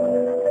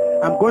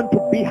 I'm going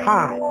to be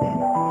heard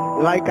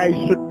like I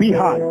should be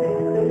heard.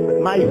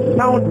 My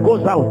sound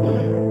goes out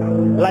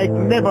like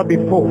never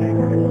before.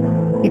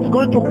 It's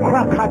going to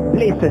crack hard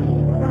places.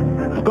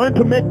 It's going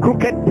to make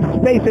crooked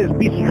spaces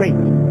be straight.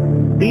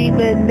 In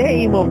the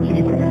name of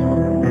Jesus.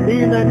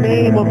 In the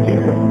name of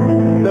Jesus.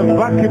 The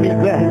vacuum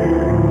is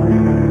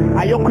there.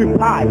 I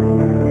occupy.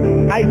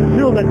 I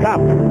fill the gap.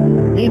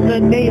 In the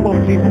name of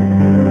Jesus.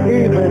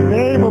 In the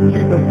name of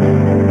Jesus.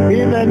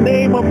 In the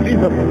name of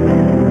Jesus.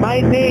 My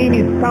name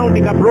is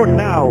sounding abroad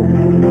now.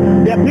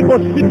 There are people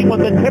sitting on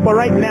the table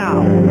right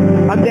now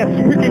and they're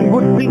speaking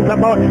good things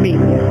about me.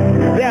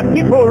 There are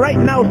people right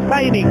now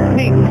signing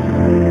things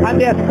and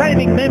they're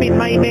signing them in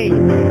my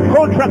name.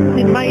 Contracts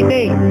in my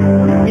name.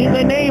 In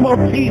the name of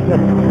Jesus.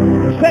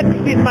 Checks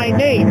in my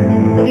name.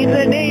 In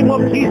the name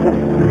of Jesus.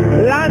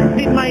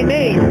 Lands in my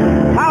name.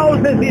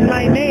 Houses in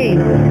my name.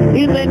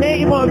 In the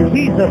name of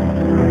Jesus.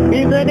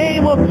 In the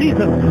name of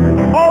Jesus.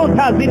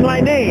 Altars in my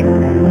name.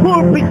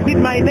 Pulpits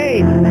in my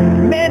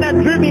name. Men are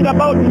dreaming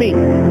about me.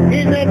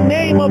 In the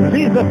name of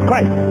Jesus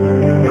Christ.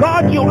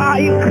 God, you are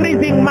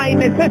increasing my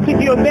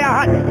necessity on their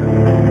hearts.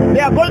 They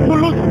are going to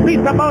lose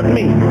peace about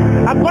me.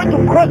 I'm going to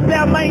cross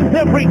their minds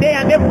every day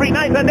and every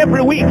night and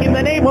every week in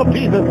the name of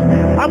Jesus.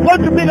 I'm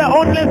going to be the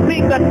only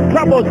thing that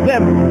troubles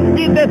them.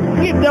 In their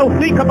sleep they'll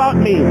think about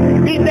me.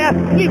 In their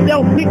sleep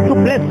they'll think to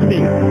bless me.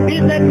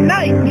 In the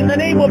night, in the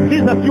name of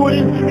Jesus, you will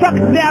instruct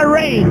their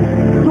reins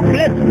to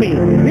bless me.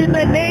 In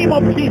the name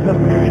of Jesus,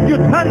 you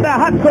turn the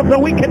hearts of the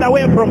wicked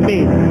away from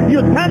me.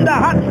 You turn the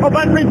hearts of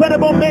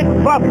unreasonable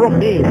men far from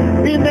me.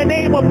 In the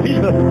name of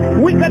Jesus,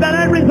 wicked and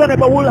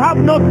unreasonable will have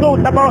no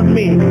thought about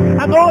me.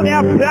 And all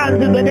their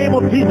plans in the name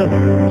of Jesus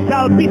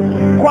shall be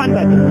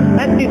squandered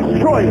and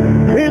destroyed.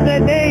 In the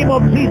name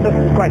of Jesus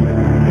Christ.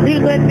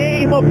 In the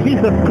name of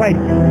Jesus Christ.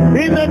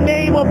 In the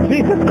name of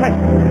Jesus Christ.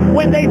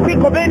 When they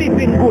think of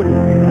anything good,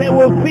 they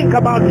will think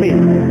about me.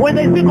 When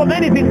they think of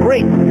anything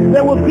great,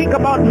 they will think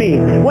about me.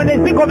 When they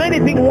think of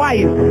anything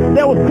wise,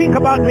 they will think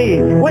about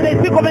me. When they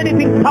think of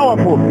anything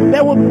powerful,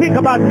 they will think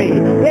about me.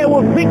 They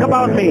will think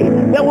about me.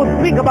 They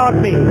will think about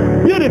me.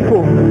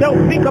 Beautiful,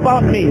 they'll think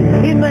about me.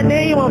 In the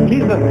name of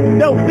Jesus,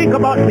 they'll think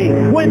about me.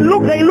 When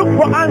they look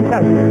for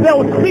answers,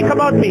 they'll speak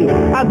about me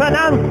as an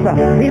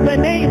answer. In the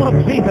name of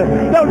Jesus,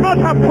 they'll not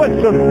have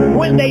questions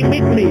when they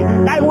meet me.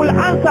 I will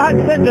answer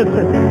her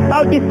sentences.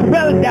 I'll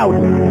dispel doubt.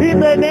 In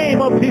the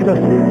name of Jesus,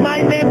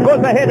 my name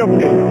goes ahead of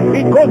me.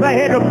 It goes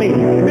ahead of me.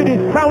 It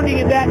is sounding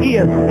in their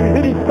ears.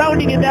 It is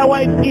sounding in their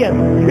wife's ears.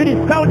 It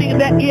is sounding in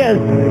their ears.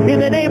 In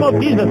the name of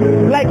Jesus,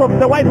 like of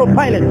the wife of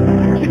Pilate.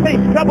 She says,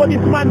 trouble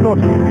this man not,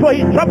 for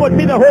he troubled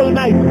me the whole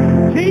night.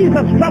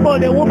 Jesus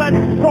troubled a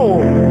woman's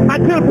soul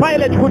until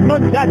Pilate could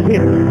not judge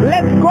him.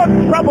 Let God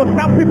trouble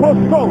some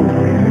people's souls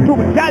to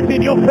judge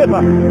in your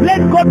favor.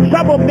 Let God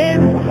trouble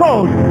men's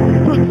souls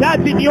to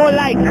judge in your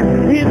life.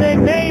 In the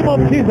name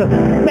of Jesus,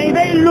 may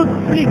they lose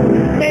sleep.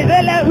 May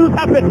they lose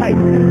appetite.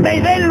 May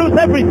they lose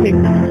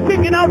everything.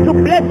 Seeking out to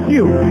bless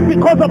you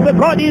because of the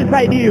God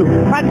inside you.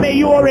 And may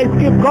you always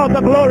give God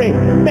the glory.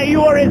 May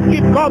you always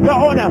give God the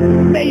honor.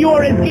 May you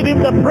always give him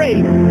the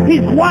praise.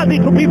 He's worthy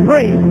to be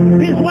praised.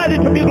 He's worthy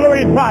to be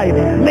glorified.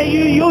 May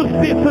you use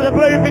this to the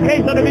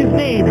glorification of his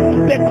name,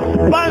 the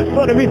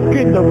expansion of his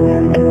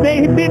kingdom.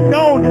 May he be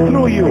known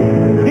through you.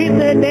 In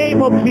the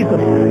name of Jesus,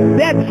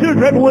 their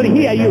children will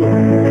hear you.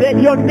 That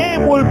your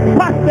name will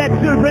pass their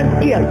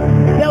children's ears.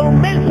 They will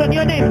mention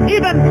your name.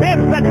 Even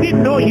babes that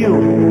didn't know you,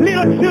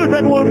 little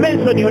children will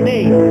mention your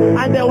name,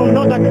 and they will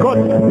know that God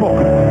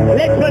spoke.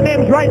 Let your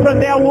names write on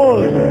their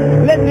walls.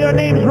 Let your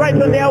names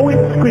write on their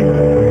windscreen.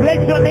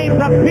 Let your names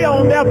appear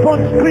on their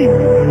phone screen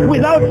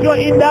without your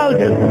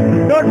indulgence,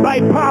 not by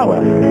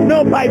power,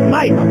 not by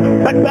might,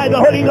 but by the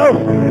Holy Ghost.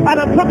 And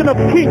I'm talking of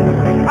kings.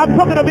 I'm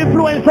talking of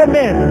influential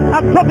men.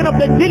 I'm talking of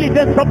the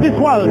diligence of this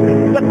world,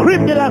 the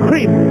creme de la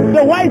creme,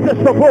 the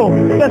wisest of all,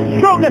 the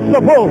strongest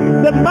of all,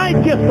 the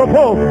mightiest of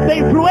all, the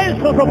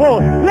influentials of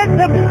all. Let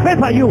them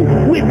favor you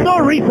with no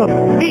reason.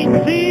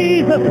 In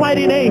Jesus'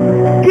 mighty name,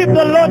 give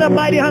the Lord a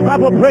mighty hand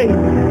clap of praise.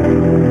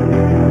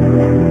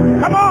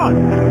 Come on.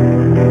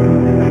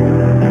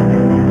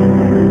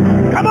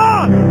 Come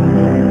on.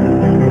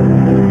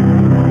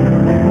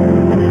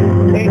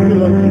 Thank you,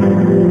 Lord Jesus.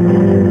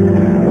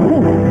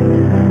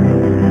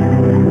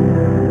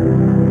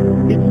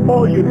 It's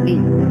all you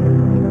need.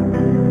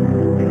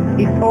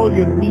 It's all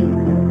you need.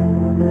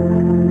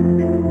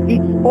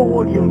 It's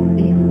all you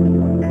need.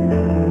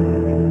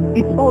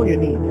 It's all you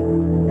need.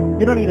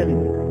 You don't need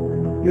anything.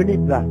 You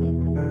need that.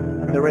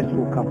 And the rest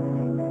will come.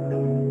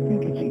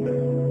 Thank you, Jesus.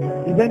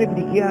 Is there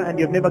anybody here and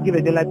you've never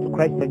given your life to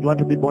Christ and you want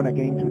to be born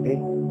again today?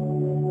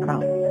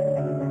 Come.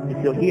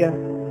 If you're here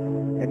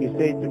and you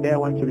say, today I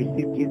want to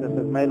receive Jesus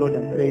as my Lord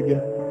and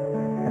Savior,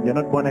 and you're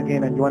not born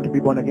again and you want to be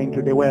born again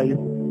today, where are you?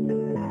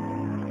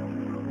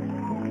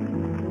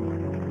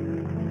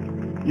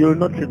 You will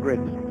not regret.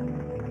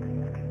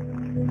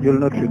 You will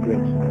not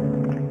regret.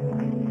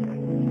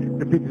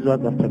 Repeat these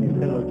words after me.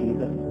 Say, Lord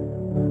Jesus,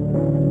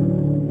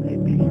 I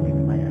believe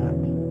in my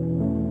heart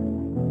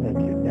that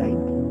you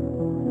died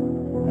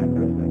and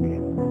rose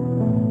again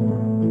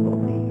for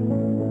me.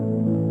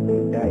 You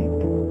died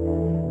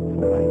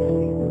for my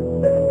sins.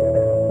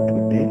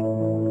 Today,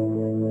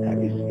 I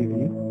receive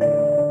you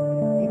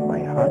in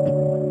my heart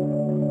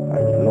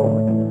as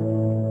Lord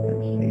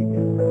and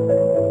Savior.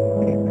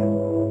 Amen.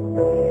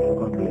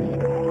 God bless you.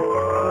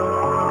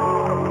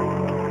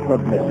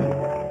 God bless you.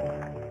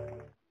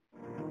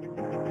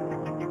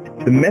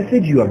 The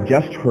message you have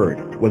just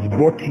heard was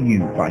brought to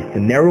you by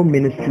Phaneroo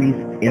Ministries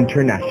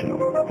International.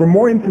 For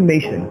more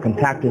information,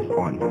 contact us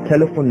on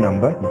telephone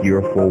number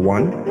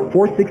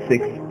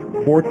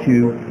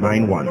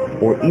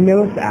 041-466-4291 or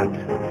email us at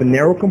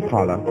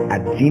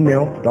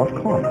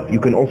phanerokampala@gmail.com. You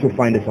can also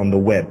find us on the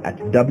web at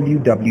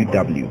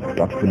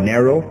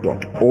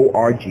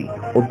www.phanero.org.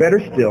 Or better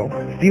still,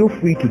 feel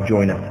free to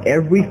join us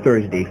every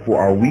Thursday for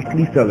our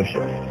weekly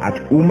fellowship at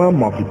UMA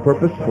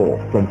Multipurpose Hall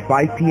from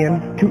 5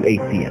 p.m. to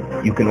 8 p.m.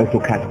 You can also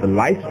catch the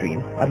live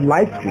stream at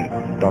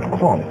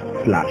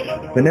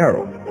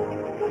livestream.com/Phaneroo.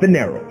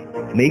 Phaneroo,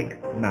 make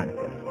manifest.